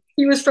of,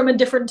 he was from a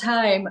different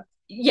time.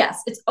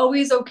 Yes, it's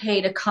always okay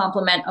to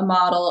compliment a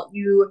model.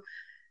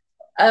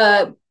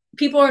 Uh,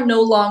 People are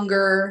no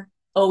longer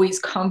always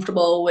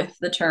comfortable with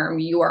the term,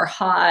 you are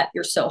hot,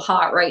 you're so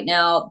hot right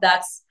now.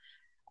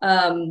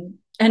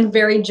 And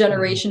very Mhm.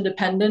 generation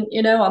dependent.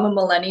 I'm a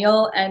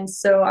millennial, and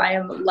so I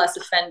am less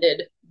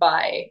offended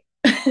by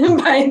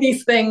by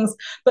these things,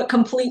 but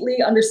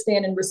completely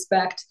understand and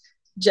respect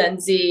Gen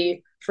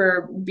Z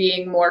for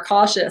being more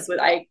cautious.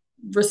 I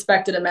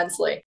respect it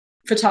immensely.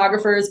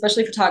 Photographers,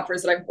 especially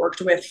photographers that I've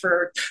worked with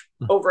for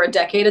over a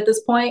decade at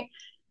this point,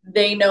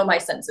 they know my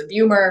sense of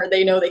humor.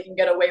 They know they can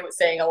get away with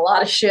saying a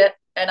lot of shit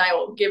and I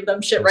will give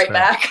them shit That's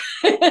right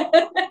fair.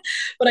 back.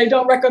 But I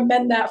don't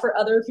recommend that for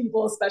other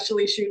people,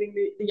 especially shooting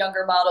the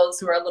younger models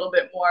who are a little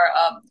bit more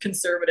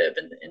conservative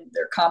in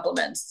their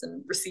compliments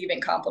and receiving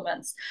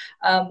compliments.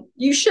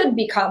 You should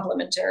be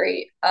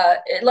complimentary.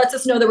 It lets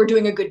us know that we're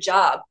doing a good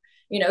job.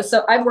 You know,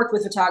 so I've worked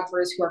with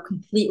photographers who are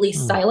completely Hmm.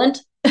 silent.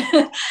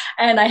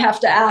 And I have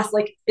to ask,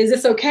 like, is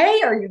this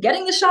okay? Are you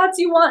getting the shots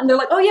you want? And they're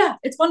like, oh yeah,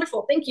 it's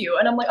wonderful, thank you.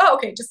 And I'm like, oh,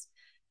 okay,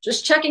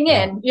 just checking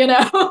Yeah. in, you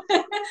know.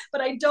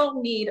 But I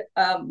don't need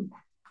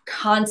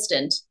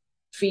constant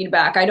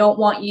feedback. I don't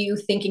want you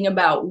thinking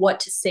about what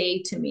to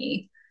say to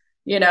me.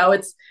 You know,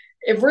 it's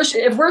if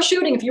we're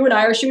shooting, if you and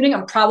I are shooting,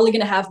 I'm probably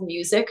going to have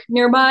music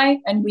nearby,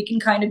 and we can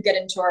kind of get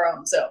into our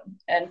own zone,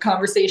 and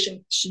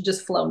conversation should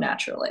just flow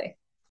naturally.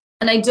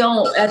 And I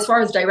don't, as far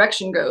as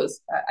direction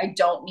goes, I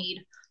don't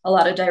need a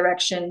lot of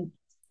direction.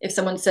 If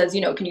someone says,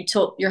 you know, can you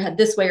tilt your head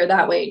this way or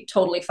that way,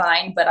 totally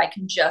fine, but I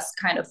can just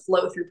kind of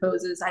flow through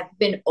poses. I've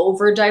been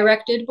over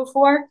directed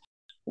before,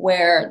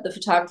 where the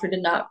photographer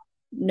did not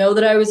know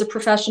that I was a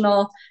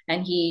professional,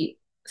 and he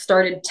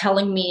started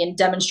telling me and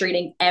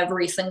demonstrating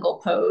every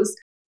single pose.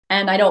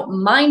 And I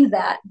don't mind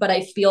that, but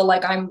I feel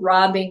like I'm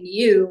robbing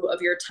you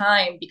of your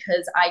time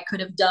because I could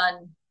have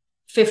done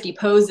 50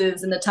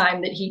 poses in the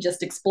time that he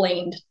just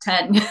explained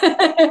 10.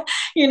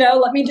 You know,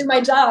 let me do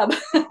my job.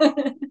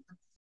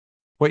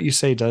 What you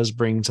say does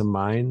bring to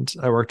mind.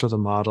 I worked with a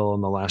model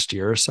in the last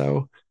year or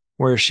so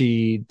where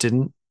she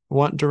didn't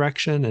want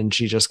direction and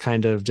she just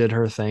kind of did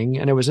her thing.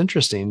 And it was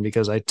interesting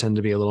because I tend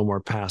to be a little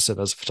more passive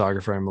as a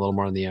photographer. I'm a little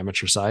more on the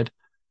amateur side,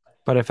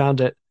 but I found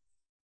it.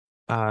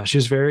 She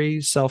was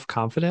very self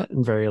confident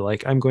and very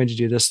like, I'm going to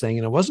do this thing.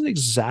 And it wasn't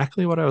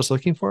exactly what I was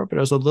looking for, but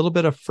I was a little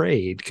bit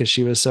afraid because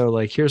she was so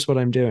like, here's what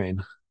I'm doing.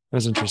 It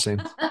was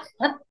interesting.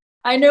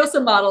 I know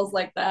some models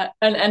like that.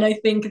 And I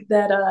think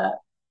that,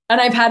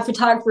 and I've had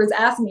photographers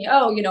ask me,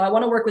 oh, you know, I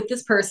want to work with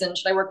this person.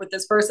 Should I work with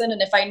this person?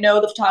 And if I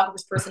know the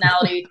photographer's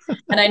personality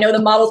and I know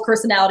the model's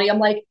personality, I'm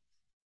like,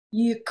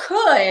 you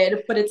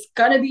could, but it's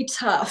gonna be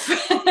tough.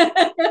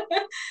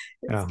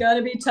 It's Yeah.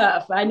 gonna be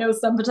tough. I know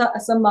some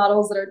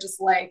models that are just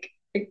like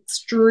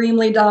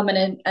extremely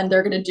dominant, and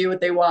they're gonna do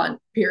what they want.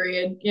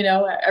 Period. You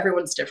know,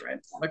 everyone's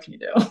different. What can you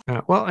do?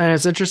 Well, and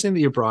it's interesting that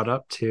you brought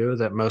up too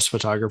that most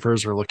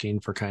photographers are looking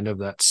for kind of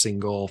that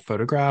single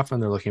photograph and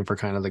they're looking for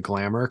kind of the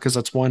glamour because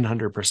that's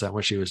 100%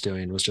 what she was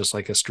doing was just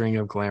like a string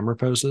of glamour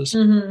poses.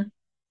 Mm-hmm.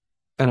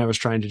 And I was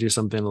trying to do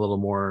something a little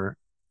more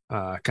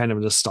kind of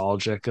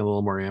nostalgic and a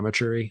little more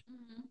amateur.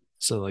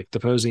 So like the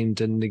posing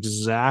didn't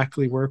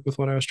exactly work with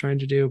what I was trying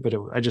to do, but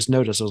I just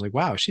noticed I was like,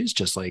 wow, she's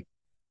just like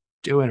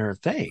doing her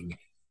thing.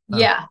 Uh,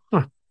 Yeah,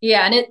 huh.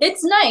 yeah, and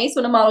it's nice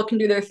when a model can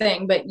do their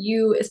thing, but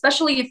you,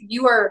 especially if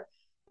you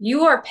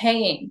are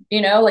paying,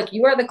 you know, like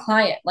you are the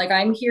client. Like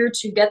I'm here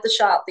to get the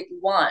shot that you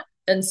want.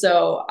 And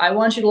so I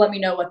want you to let me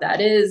know what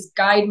that is,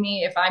 guide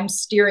me. If I'm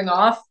steering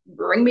off,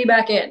 bring me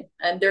back in.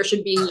 And there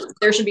should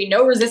be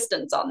no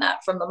resistance on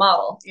that from the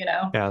model, you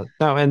know. Yeah,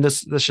 no, and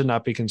this should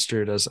not be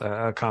construed as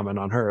a comment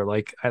on her.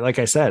 Like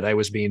I said, I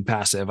was being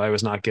passive. I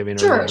was not giving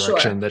her the Sure,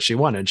 direction sure. that she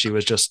wanted. She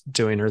was just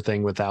doing her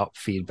thing without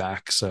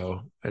feedback.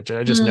 So I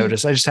just Mm.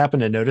 noticed. I just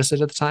happened to notice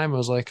it at the time. I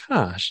was like,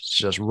 huh, she's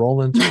just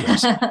rolling through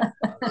this.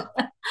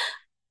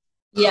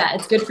 Yeah,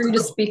 it's good for you to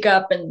speak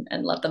up and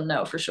let them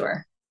know for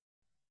sure.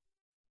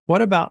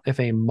 What about if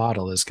a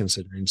model is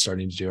considering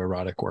starting to do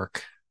erotic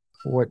work?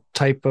 What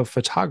type of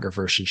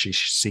photographer should she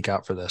seek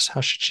out for this?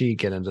 How should she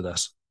get into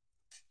this?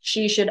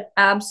 She should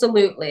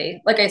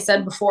absolutely, like I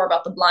said before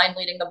about the blind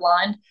leading the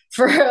blind,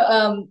 for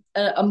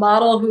a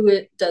model who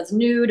does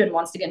nude and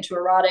wants to get into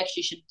erotic,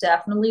 she should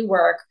definitely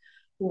work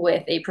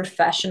with a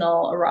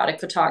professional erotic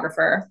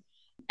photographer.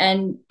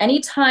 And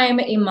anytime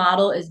a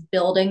model is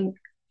building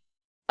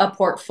a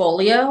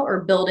portfolio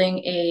or building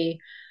a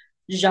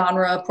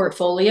genre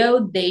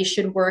portfolio, they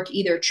should work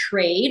either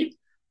trade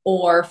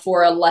or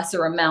for a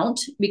lesser amount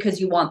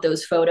because you want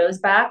those photos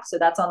back. So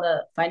that's on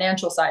the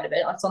financial side of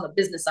it, that's on the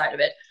business side of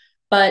it.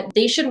 But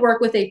they should work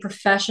with a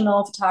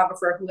professional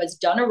photographer who has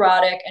done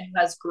erotic and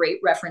who has great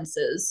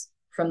references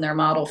from their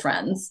model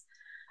friends,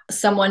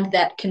 someone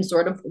that can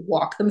sort of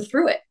walk them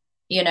through it,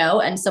 you know,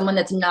 and someone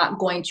that's not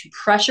going to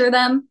pressure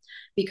them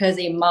because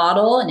a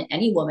model and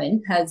any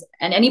woman has,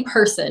 and any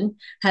person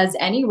has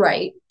any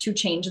right to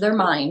change their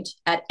mind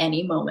at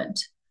any moment.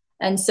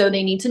 And so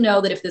they need to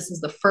know that if this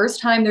is the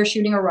first time they're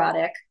shooting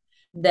erotic,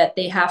 that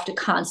they have to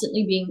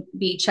constantly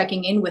be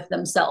checking in with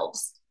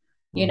themselves,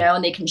 you Mm. know,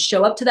 and they can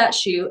show up to that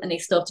shoot and they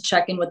still have to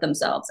check in with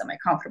themselves. Am I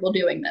comfortable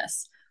doing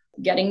this?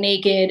 Getting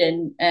naked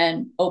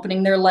and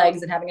opening their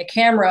legs and having a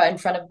camera in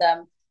front of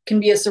them can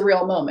be a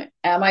surreal moment.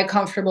 Am I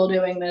comfortable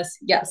doing this?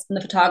 Yes. And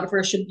the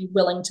photographer should be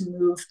willing to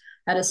move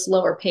at a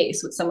slower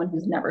pace with someone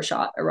who's never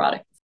shot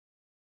erotic.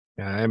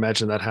 Yeah, I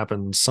imagine that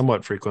happens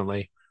somewhat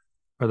frequently.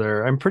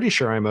 Whether I'm pretty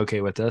sure I'm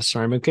okay with this,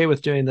 or I'm okay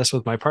with doing this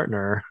with my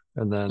partner.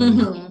 And then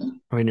Mm-hmm.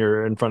 when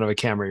you're in front of a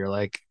camera, you're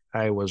like,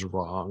 I was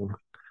wrong.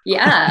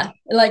 Yeah.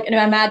 Like, and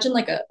imagine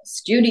like a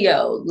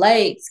studio,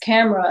 lights,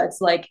 camera. It's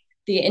like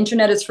the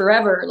internet is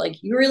forever.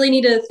 Like, you really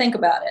need to think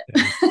about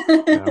Yeah.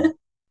 Yeah. it.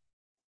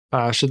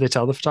 Should they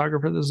tell the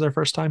photographer this is their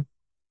first time?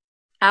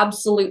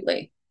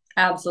 Absolutely.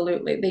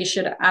 Absolutely. They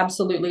should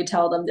absolutely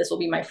tell them this will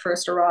be my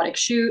first erotic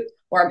shoot,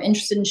 or I'm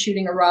interested in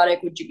shooting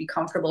erotic. Would you be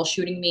comfortable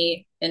shooting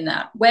me in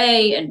that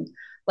way? And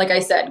like I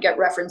said, get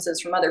references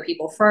from other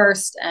people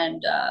first.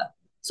 And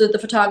so that the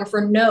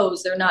photographer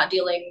knows they're not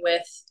dealing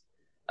with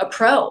a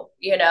pro,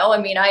 you know? I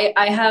mean, I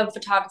have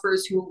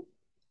photographers who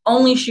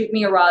only shoot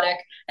me erotic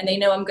and they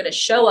know I'm going to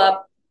show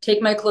up,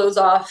 take my clothes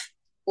off,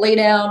 lay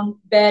down,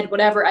 bed,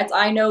 whatever.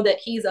 I know that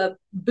he's a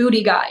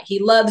booty guy. He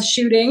loves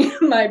shooting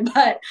my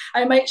butt.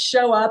 I might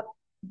show up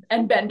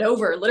and bend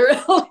over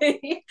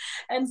literally.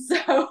 And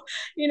so,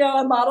 you know,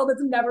 a model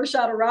that's never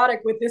shot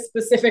erotic with this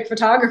specific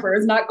photographer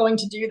is not going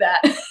to do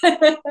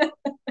that.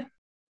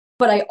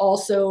 But I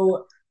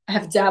also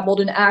have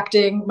dabbled in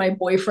acting. My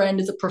boyfriend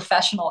is a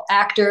professional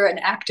actor, an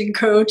acting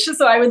coach.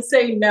 So I would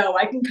say no,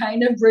 I can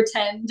kind of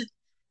pretend,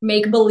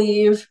 make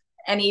believe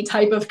any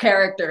type of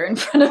character in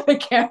front of a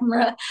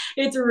camera.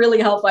 It's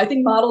really helpful. I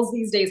think models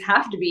these days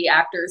have to be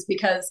actors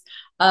because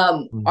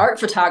Mm. art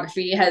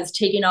photography has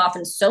taken off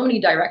in so many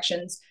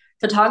directions.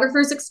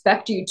 Photographers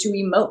expect you to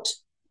emote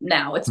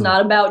now. It's Mm.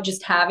 not about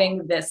just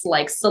having this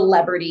like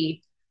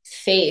celebrity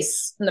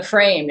face in the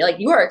frame. Like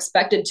you are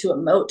expected to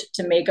emote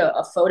to make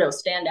a photo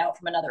stand out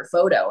from another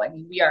photo. I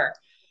mean, we are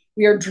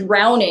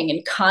drowning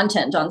in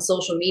content on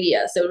social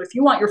media. So if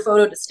you want your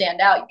photo to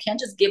stand out, you can't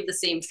just give the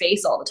same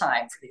face all the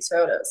time for these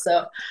photos.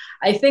 So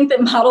I think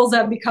that models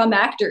have become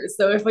actors.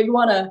 So if you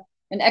want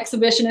an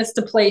exhibitionist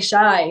to play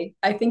shy,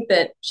 I think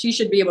that she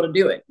should be able to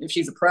do it if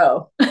she's a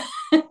pro.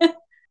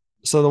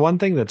 So the one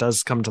thing that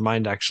does come to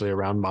mind actually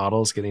around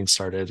models getting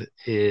started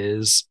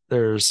is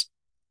there's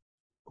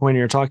when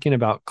you're talking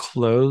about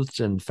clothed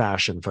and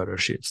fashion photo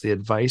shoots, the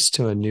advice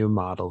to a new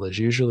model is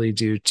usually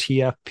do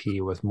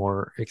TFP with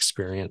more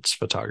experienced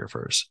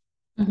photographers.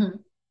 Mm-hmm.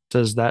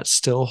 Does that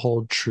still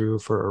hold true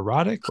for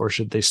erotic, or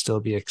should they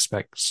still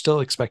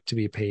expect to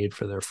be paid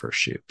for their first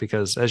shoot?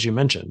 Because as you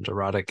mentioned,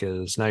 erotic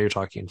is now you're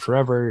talking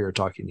forever, you're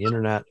talking the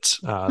internet.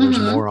 There's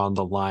Mm-hmm. more on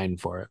the line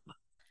for it.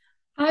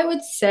 I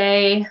would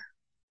say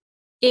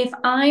if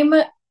I'm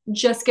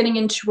just getting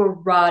into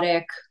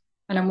erotic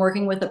and I'm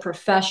working with a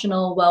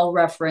professional, well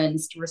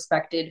referenced,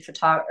 respected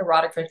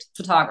erotic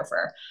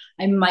photographer,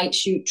 I might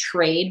shoot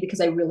trade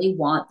because I really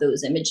want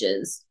those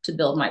images to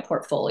build my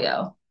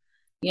portfolio.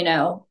 You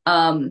know,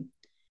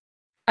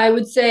 I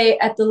would say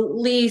at the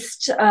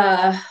least,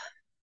 a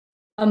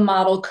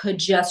model could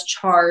just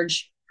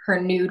charge her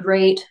nude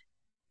rate,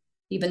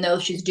 even though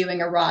she's doing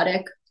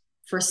erotic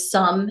for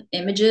some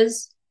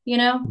images, you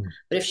know? Mm.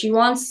 But if she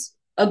wants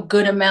a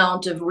good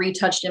amount of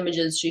retouched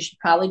images, she should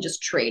probably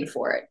just trade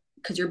for it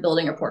because you're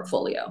building a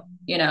portfolio,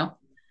 you know?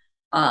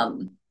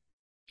 Um,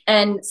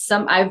 and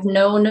some I've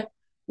known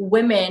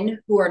women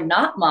who are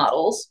not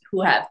models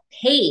who have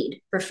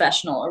paid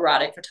professional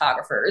erotic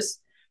photographers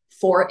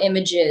for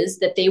images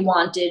that they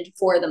wanted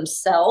for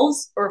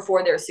themselves or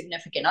for their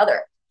significant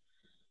other.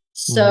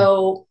 Mm.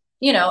 So,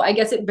 you know, I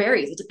guess it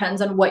varies. It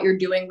depends on what you're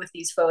doing with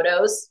these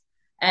photos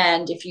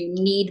and if you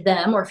need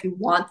them or if you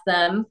want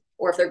them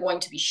or if they're going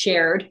to be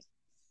shared.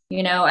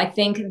 You know, I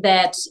think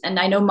that, and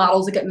I know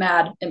models get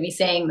mad at me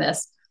saying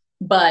this,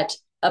 but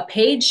a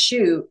paid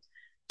shoot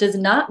does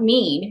not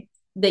mean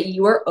that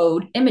you are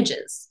owed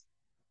images.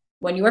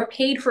 When you are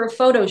paid for a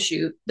photo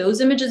shoot, those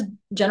images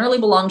generally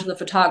belong to the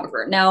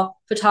photographer. Now,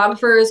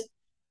 photographers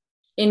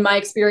in my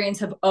experience,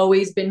 have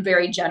always been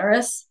very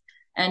generous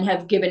and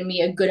have given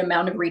me a good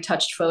amount of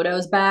retouched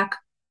photos back.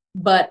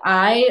 But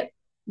I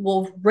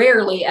will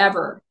rarely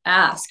ever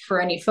ask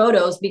for any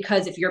photos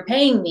because if you're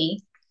paying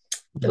me,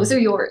 those Mm. are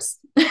yours.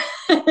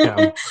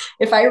 Yeah.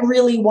 If I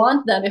really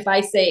want them, if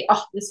I say,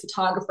 oh, this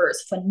photographer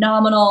is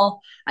phenomenal,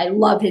 I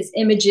love his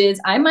images,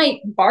 I might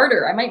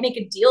barter, I might make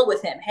a deal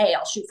with him. Hey,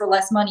 I'll shoot for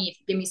less money if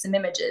you give me some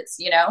images,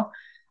 you know?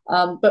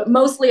 But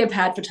mostly I've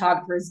had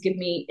photographers give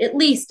me at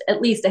least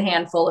a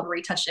handful of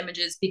retouched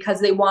images because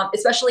they want,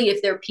 especially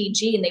if they're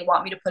PG and they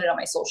want me to put it on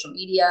my social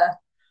media,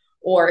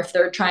 or if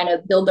they're trying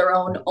to build their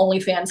own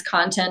OnlyFans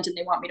content and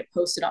they want me to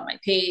post it on my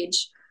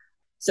page.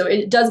 So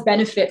it does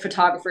benefit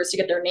photographers to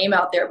get their name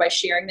out there by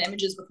sharing the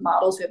images with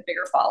models who have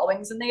bigger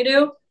followings than they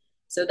do.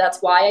 So that's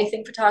why I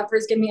think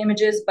photographers give me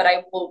images, but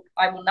I will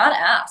not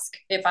ask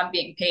if I'm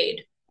being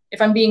paid.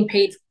 If I'm being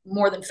paid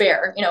more than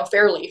fair, you know,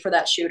 fairly for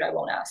that shoot, I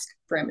won't ask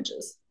for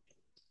images.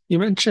 You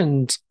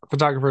mentioned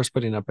photographers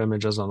putting up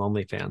images on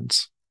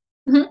OnlyFans.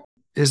 Mm-hmm.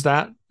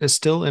 Is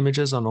still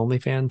images on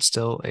OnlyFans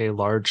still a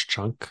large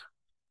chunk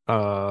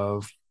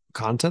of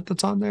content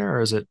that's on there,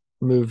 or is it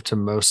moved to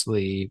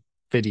mostly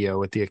video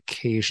with the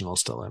occasional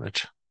still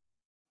image?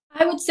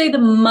 I would say the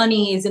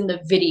money is in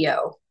the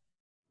video.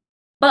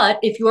 But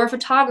if you're a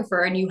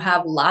photographer and you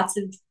have lots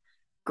of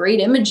great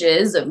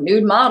images of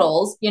nude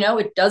models, you know,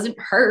 it doesn't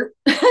hurt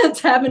to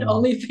have an Mm.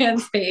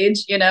 OnlyFans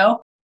page, you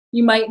know.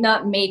 You might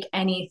not make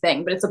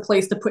anything, but it's a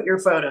place to put your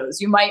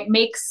photos. You might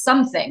make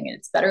something, and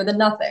it's better than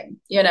nothing,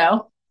 you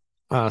know.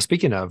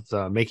 Speaking of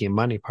the making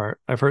money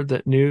part, I've heard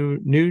that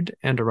nude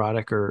and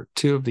erotic are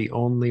two of the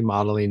only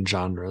modeling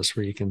genres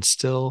where you can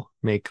still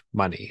make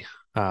money.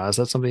 Is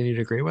that something you'd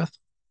agree with?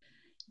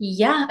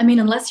 Yeah, I mean,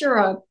 unless you're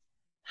a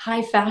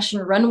high fashion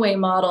runway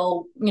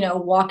model,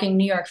 walking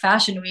New York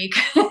Fashion Week,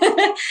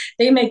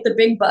 they make the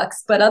big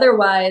bucks. But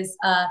otherwise,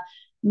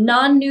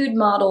 non-nude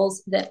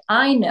models that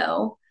I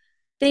know,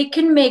 they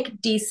can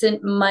make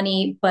decent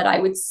money, but I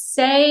would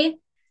say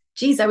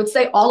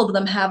all of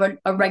them have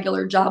a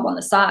regular job on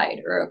the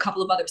side or a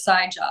couple of other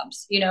side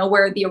jobs,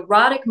 where the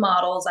erotic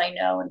models I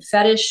know and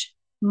fetish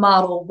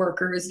model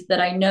workers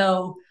that I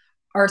know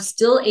are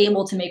still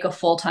able to make a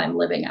full-time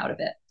living out of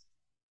it.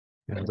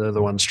 Yeah, they're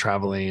the ones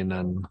traveling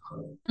and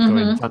going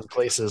Mm-hmm. fun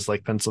places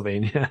like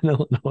Pennsylvania and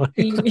Illinois.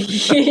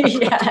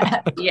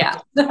 Yeah, yeah.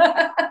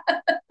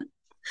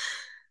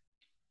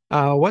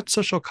 What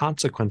social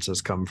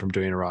consequences come from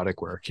doing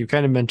erotic work? You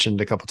kind of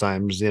mentioned a couple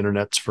times the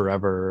internet's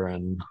forever,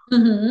 and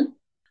Mm-hmm.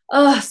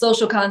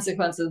 Social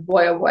consequences,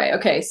 boy, oh boy.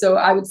 Okay, so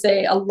I would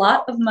say a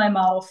lot of my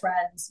model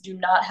friends do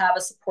not have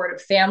a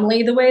supportive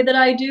family the way that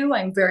I do.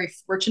 I'm very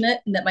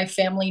fortunate in that my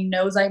family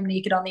knows I'm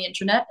naked on the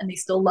internet and they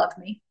still love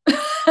me.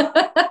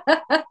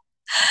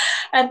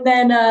 And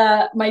then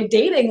my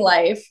dating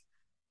life,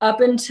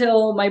 up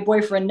until my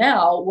boyfriend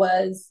now,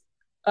 was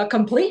a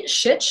complete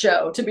shit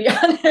show, to be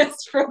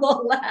honest, for the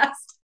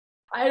last,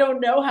 I don't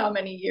know how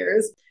many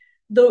years.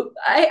 Though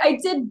I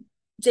did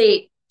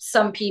date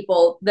some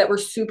people that were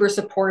super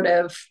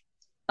supportive.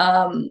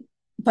 Um,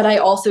 but I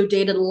also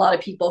dated a lot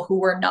of people who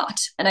were not.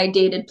 And I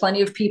dated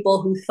plenty of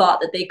people who thought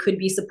that they could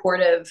be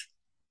supportive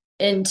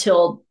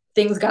until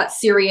things got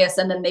serious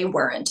and then they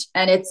weren't.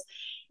 And it's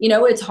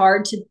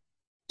hard to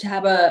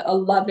have a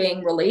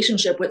loving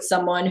relationship with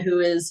someone who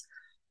is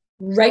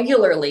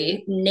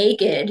regularly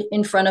naked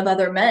in front of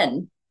other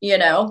men,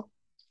 or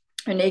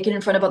naked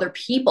in front of other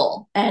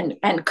people and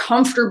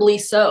comfortably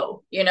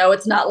so.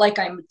 It's not like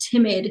I'm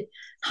timid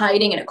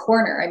hiding in a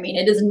corner. I mean,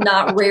 it is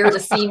not rare to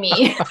see me.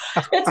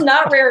 It's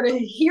not rare to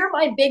hear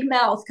my big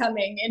mouth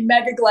coming in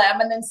mega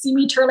glam and then see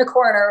me turn a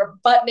corner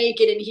butt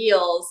naked in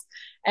heels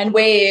and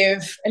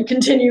wave and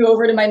continue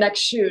over to my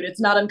next shoot. It's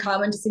not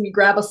uncommon to see me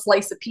grab a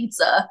slice of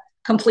pizza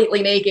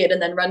completely naked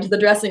and then run to the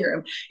dressing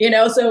room.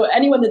 So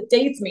anyone that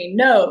dates me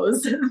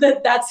knows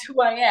that that's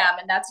who I am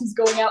and that's who's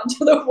going out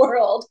into the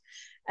world.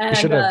 you And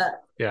should have,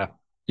 yeah,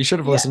 you should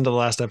have yeah, listened to the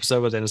last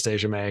episode with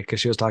Anastasia May because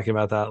she was talking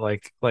about that,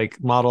 like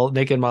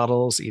naked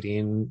models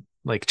eating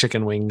like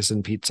chicken wings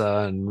and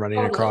pizza and running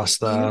totally. across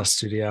the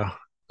studio.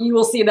 You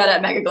will see that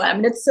at Mega Glam,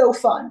 and it's so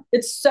fun.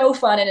 It's so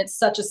fun, and it's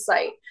such a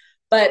sight.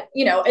 But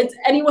it's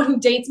anyone who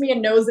dates me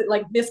and knows that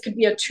like this could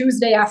be a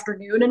Tuesday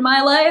afternoon in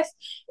my life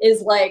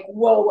is like,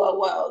 whoa, whoa,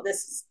 whoa,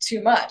 this is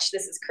too much.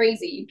 This is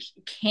crazy.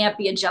 You can't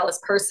be a jealous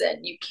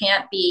person. You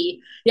can't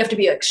be. You have to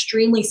be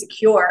extremely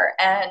secure.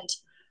 And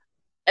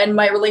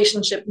my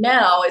relationship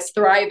now is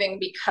thriving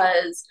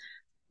because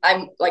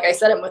I'm, like I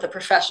said, I'm with a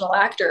professional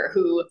actor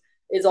who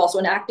is also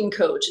an acting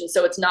coach. And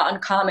so it's not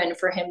uncommon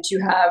for him to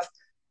have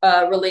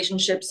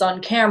relationships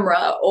on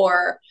camera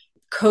or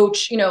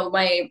coach.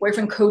 My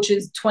boyfriend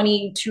coaches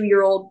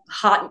 22-year-old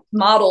hot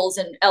models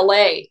in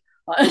LA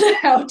on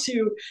how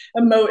to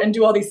emote and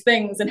do all these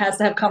things and has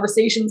to have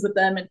conversations with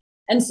them.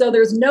 And so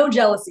there's no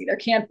jealousy. There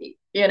can't be,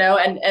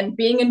 and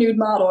being a nude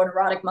model, an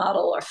erotic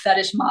model, or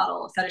fetish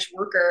model, a fetish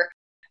worker,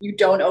 you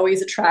don't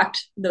always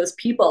attract those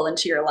people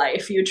into your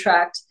life. You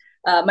attract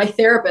my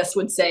therapist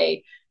would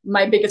say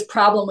my biggest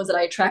problem was that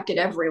I attracted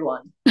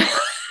everyone.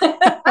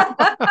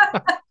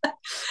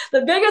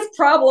 The biggest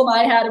problem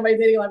I had in my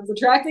dating life was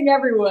attracting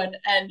everyone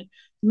and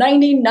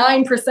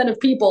 99% of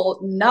people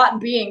not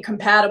being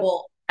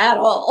compatible at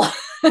all.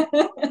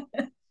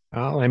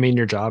 Well, I mean,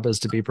 your job is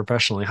to be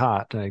professionally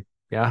hot.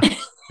 Yeah,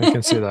 I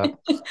can see that.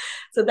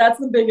 So that's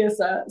the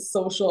biggest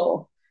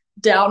social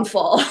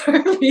downfall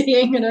for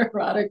being an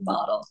erotic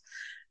model.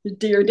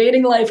 Your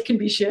dating life can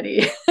be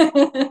shitty.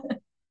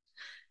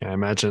 Yeah, I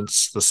imagine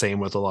it's the same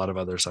with a lot of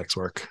other sex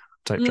work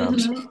type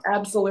jobs. Mm-hmm,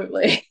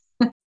 absolutely.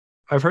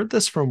 I've heard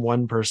this from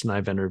one person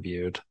I've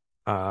interviewed.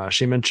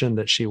 She mentioned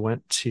that she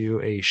went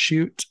to a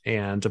shoot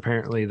and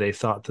apparently they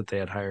thought that they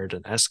had hired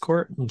an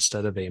escort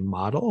instead of a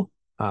model.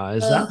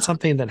 Is that Ugh.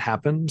 something that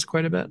happens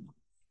quite a bit?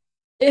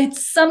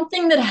 It's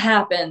something that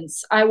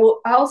happens.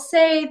 I'll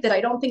say that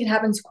I don't think it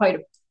happens quite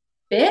a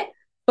bit,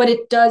 but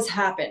it does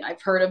happen.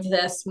 I've heard of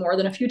this more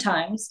than a few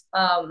times.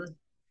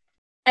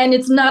 And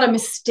it's not a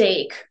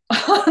mistake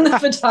on the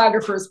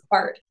photographer's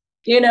part.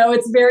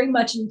 It's very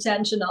much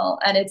intentional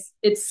and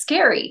it's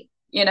scary.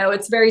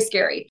 It's very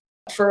scary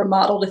for a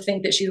model to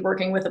think that she's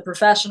working with a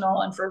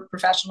professional and for a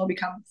professional to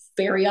become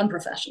very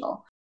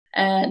unprofessional.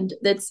 And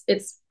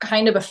it's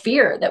kind of a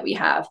fear that we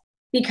have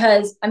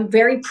because I'm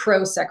very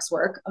pro sex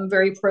work. I'm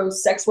very pro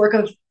sex work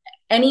of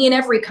any and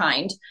every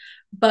kind,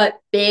 but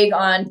big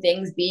on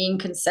things being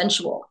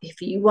consensual.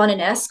 If you want an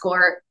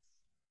escort,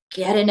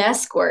 get an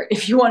escort.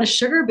 If you want a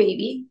sugar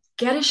baby,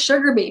 get a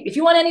sugar baby. If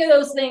you want any of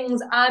those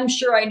things, I'm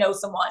sure I know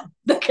someone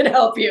that can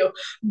help you.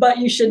 But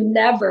you should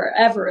never,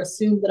 ever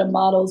assume that a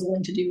model is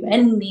willing to do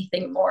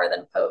anything more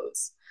than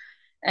pose.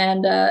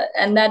 And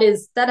that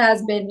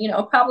has been,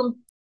 a problem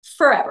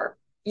forever.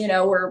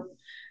 Where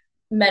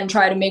men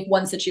try to make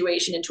one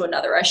situation into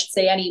another. I should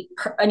say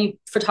any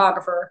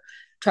photographer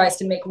tries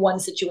to make one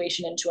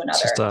situation into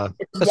It's just another. a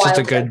It's that's just a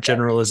wildly good unfair.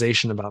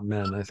 generalization about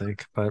men, I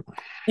think. But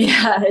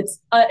Yeah,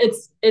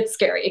 it's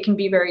scary. It can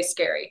be very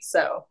scary.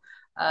 So,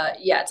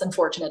 yeah, it's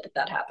unfortunate that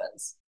that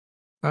happens.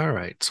 all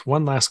right,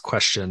 one last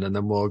question, and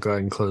then we'll go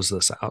ahead and close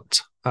this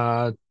out.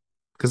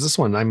 Because this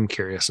one I'm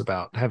curious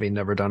about, having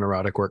never done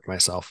erotic work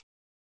myself.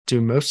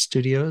 Do most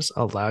studios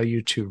allow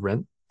you to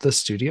rent the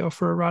studio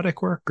for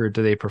erotic work, or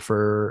do they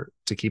prefer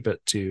to keep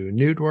it to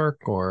nude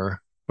work,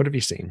 or what have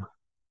you seen?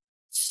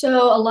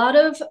 So, a lot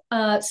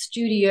of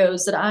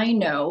studios that I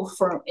know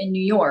from in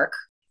New York,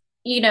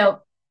 you know,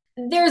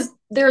 there's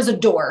a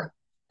door,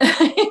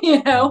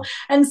 Mm.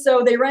 and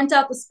so they rent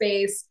out the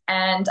space,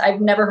 and I've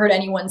never heard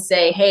anyone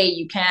say, "Hey,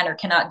 you can or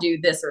cannot do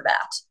this or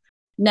that."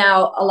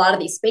 Now, a lot of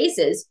these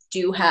spaces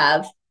do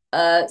have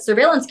a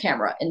surveillance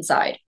camera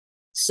inside,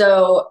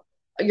 so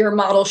your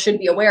model should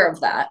be aware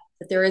of that.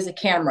 That there is a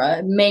camera,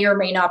 it may or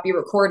may not be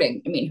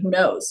recording. I mean, who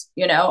knows?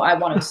 I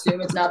want to assume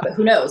it's not, but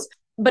who knows?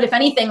 But if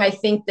anything, I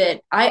think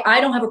that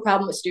I don't have a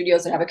problem with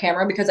studios that have a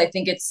camera because I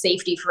think it's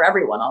safety for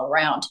everyone all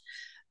around.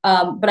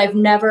 But I've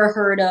never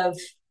heard of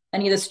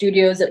any of the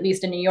studios, at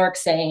least in New York,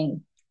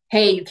 saying,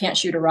 "Hey, you can't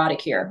shoot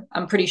erotic here."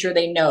 I'm pretty sure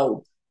they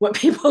know what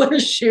people are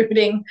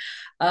shooting.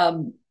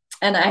 Um,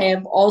 and I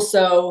have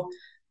also,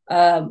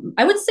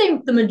 I would say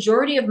the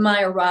majority of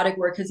my erotic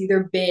work has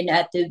either been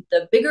at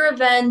the bigger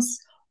events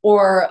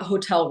or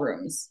hotel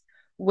rooms,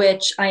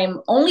 which I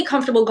am only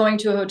comfortable going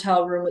to a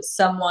hotel room with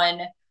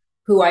someone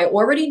who I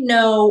already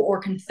know or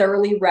can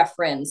thoroughly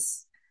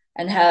reference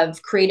and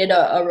have created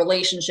a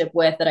relationship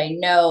with that I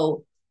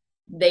know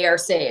they are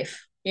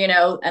safe,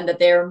 and that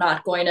they're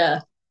not going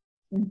to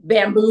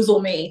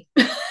bamboozle me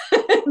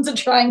into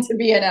trying to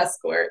be an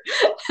escort.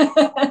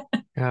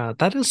 Yeah,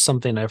 that is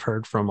something I've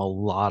heard from a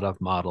lot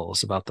of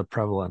models about the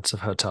prevalence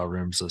of hotel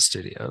rooms as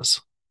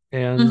studios.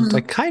 And I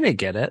Mm-hmm. kind of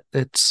get it.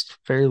 It's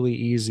fairly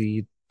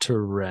easy to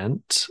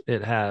rent.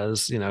 It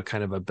has,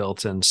 kind of a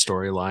built-in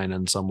storyline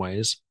in some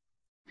ways.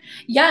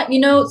 Yeah,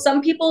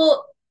 some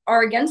people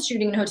are against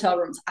shooting in hotel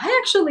rooms. I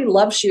actually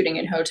love shooting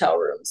in hotel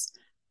rooms.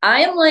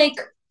 I am like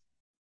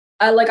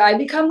I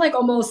become like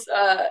almost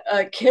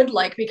a kid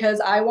like because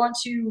I want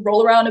to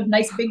roll around a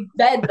nice big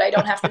bed that I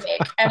don't have to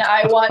make, and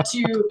I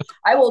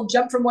will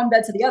jump from one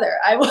bed to the other.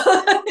 I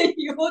will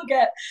you will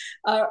get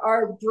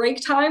our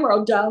break time or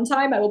our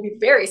downtime. I will be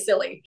very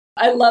silly.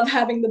 I love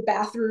having the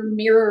bathroom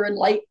mirror and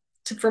light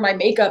for my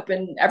makeup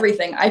and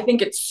everything. I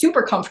think it's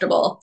super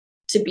comfortable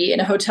to be in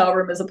a hotel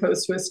room as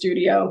opposed to a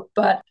studio,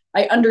 but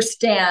I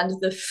understand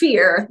the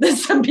fear that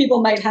some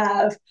people might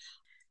have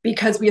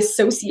because we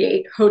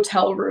associate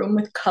hotel room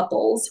with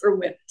couples or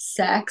with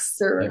sex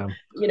or Yeah.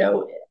 you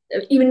know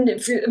even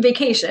if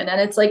vacation,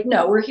 and it's like,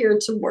 no, we're here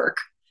to work.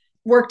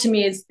 To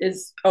me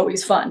is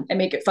always fun. I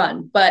make it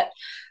fun, but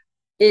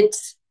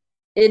it's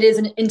it is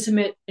an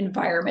intimate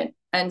environment,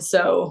 and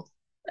so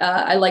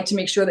I like to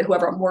make sure that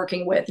whoever I'm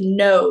working with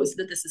knows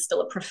that this is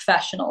still a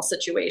professional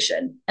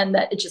situation and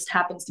that it just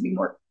happens to be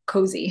more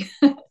cozy.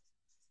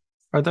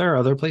 Are there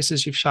other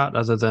places you've shot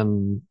other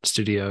than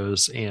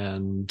studios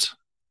and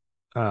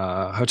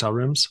hotel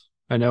rooms?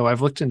 I know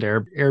I've looked into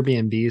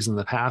Airbnbs in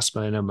the past,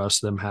 but I know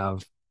most of them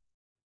have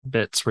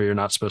bits where you're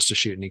not supposed to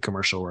shoot any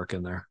commercial work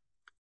in there,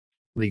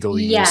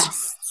 legalese.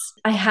 Yes,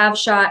 I have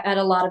shot at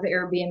a lot of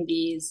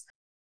Airbnbs.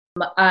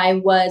 I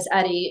was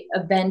at a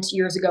event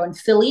years ago in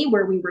Philly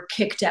where we were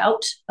kicked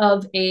out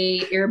of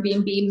a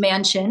Airbnb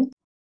mansion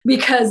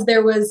because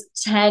there was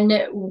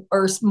 10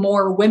 or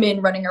more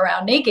women running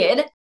around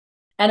naked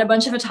and a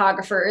bunch of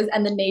photographers,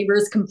 and the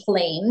neighbors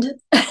complained.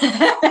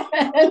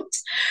 And,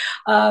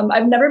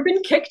 I've never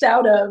been kicked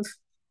out of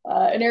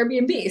an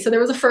Airbnb, so there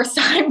was a first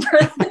time for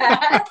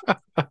that.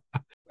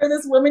 Where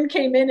this woman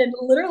came in and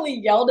literally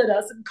yelled at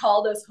us and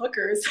called us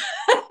hookers.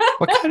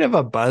 What kind of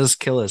a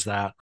buzzkill is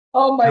that?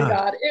 Oh my God.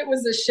 God, it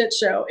was a shit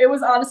show. It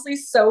was honestly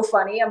so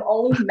funny. I'm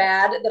only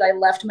mad that I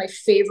left my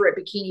favorite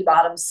bikini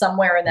bottoms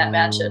somewhere in that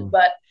mansion. Mm.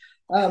 But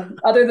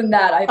other than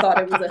that, I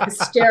thought it was a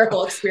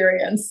hysterical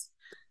experience.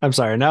 I'm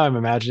sorry. Now I'm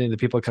imagining the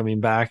people coming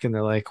back and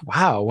they're like,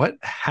 wow, what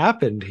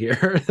happened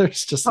here?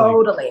 There's just like,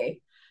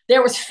 Totally.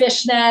 There was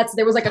fishnets.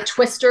 There was like a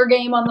twister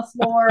game on the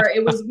floor.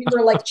 We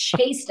were like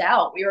chased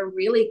out. We were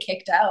really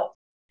kicked out.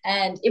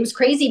 And it was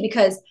crazy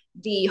because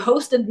the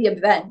host of the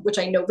event, which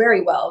I know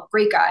very well,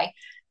 great guy,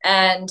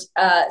 and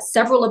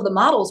several of the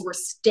models were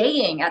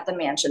staying at the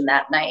mansion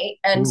that night.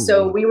 And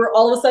so ooh, we were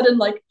all of a sudden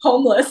like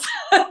homeless.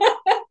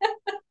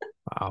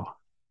 wow.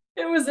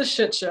 It was a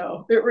shit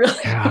show. It really.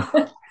 Yeah.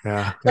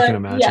 Yeah. I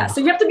can But yeah, imagine.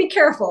 so you have to be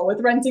careful with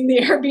renting the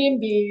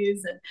Airbnbs,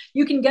 and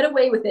you can get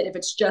away with it if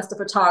it's just a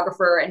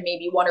photographer and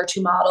maybe one or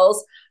two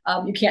models.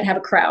 You can't have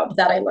a crowd.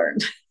 That I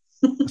learned.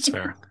 That's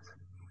fair.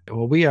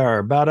 Well, we are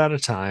about out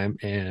of time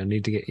and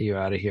need to get you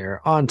out of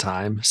here on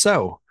time.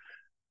 So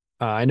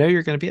I know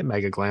you're going to be at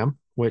Mega Glam,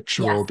 which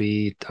will Yes.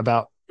 be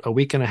about a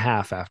week and a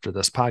half after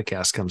this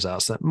podcast comes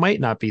out. So that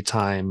might not be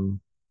time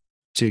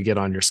to get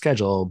on your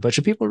schedule, but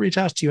should people reach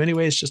out to you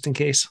anyways, just in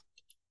case?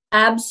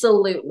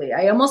 Absolutely.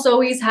 I almost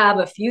always have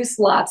a few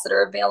slots that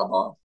are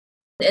available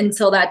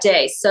until that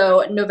day.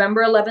 So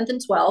November 11th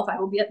and 12th, I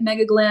will be at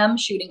Mega Glam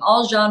shooting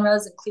all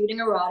genres, including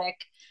erotic.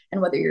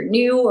 And whether you're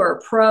new or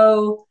a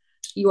pro,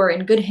 you are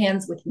in good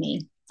hands with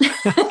me.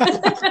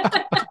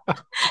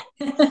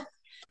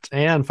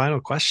 And final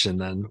question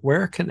then,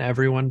 where can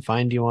everyone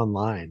find you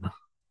online?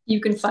 You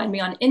can find me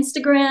on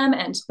Instagram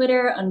and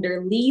Twitter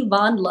under Lee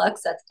Von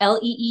Lux. That's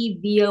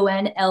LeeVonLux,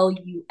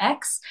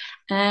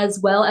 as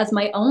well as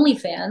my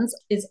OnlyFans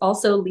is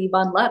also Lee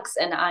Von Lux,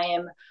 and I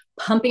am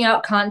pumping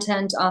out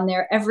content on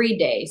there every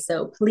day.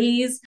 So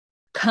please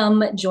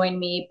come join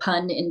me,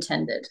 pun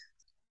intended.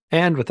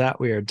 And with that,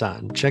 we are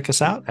done. Check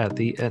us out at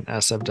the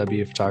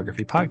NSFW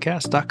Photography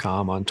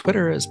Podcast.com. On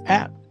Twitter is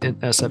at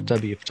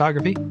NSFW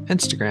Photography,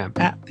 Instagram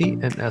at the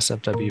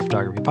NSFW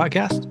Photography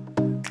Podcast,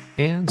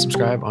 and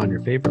subscribe on your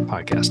favorite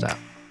podcast app.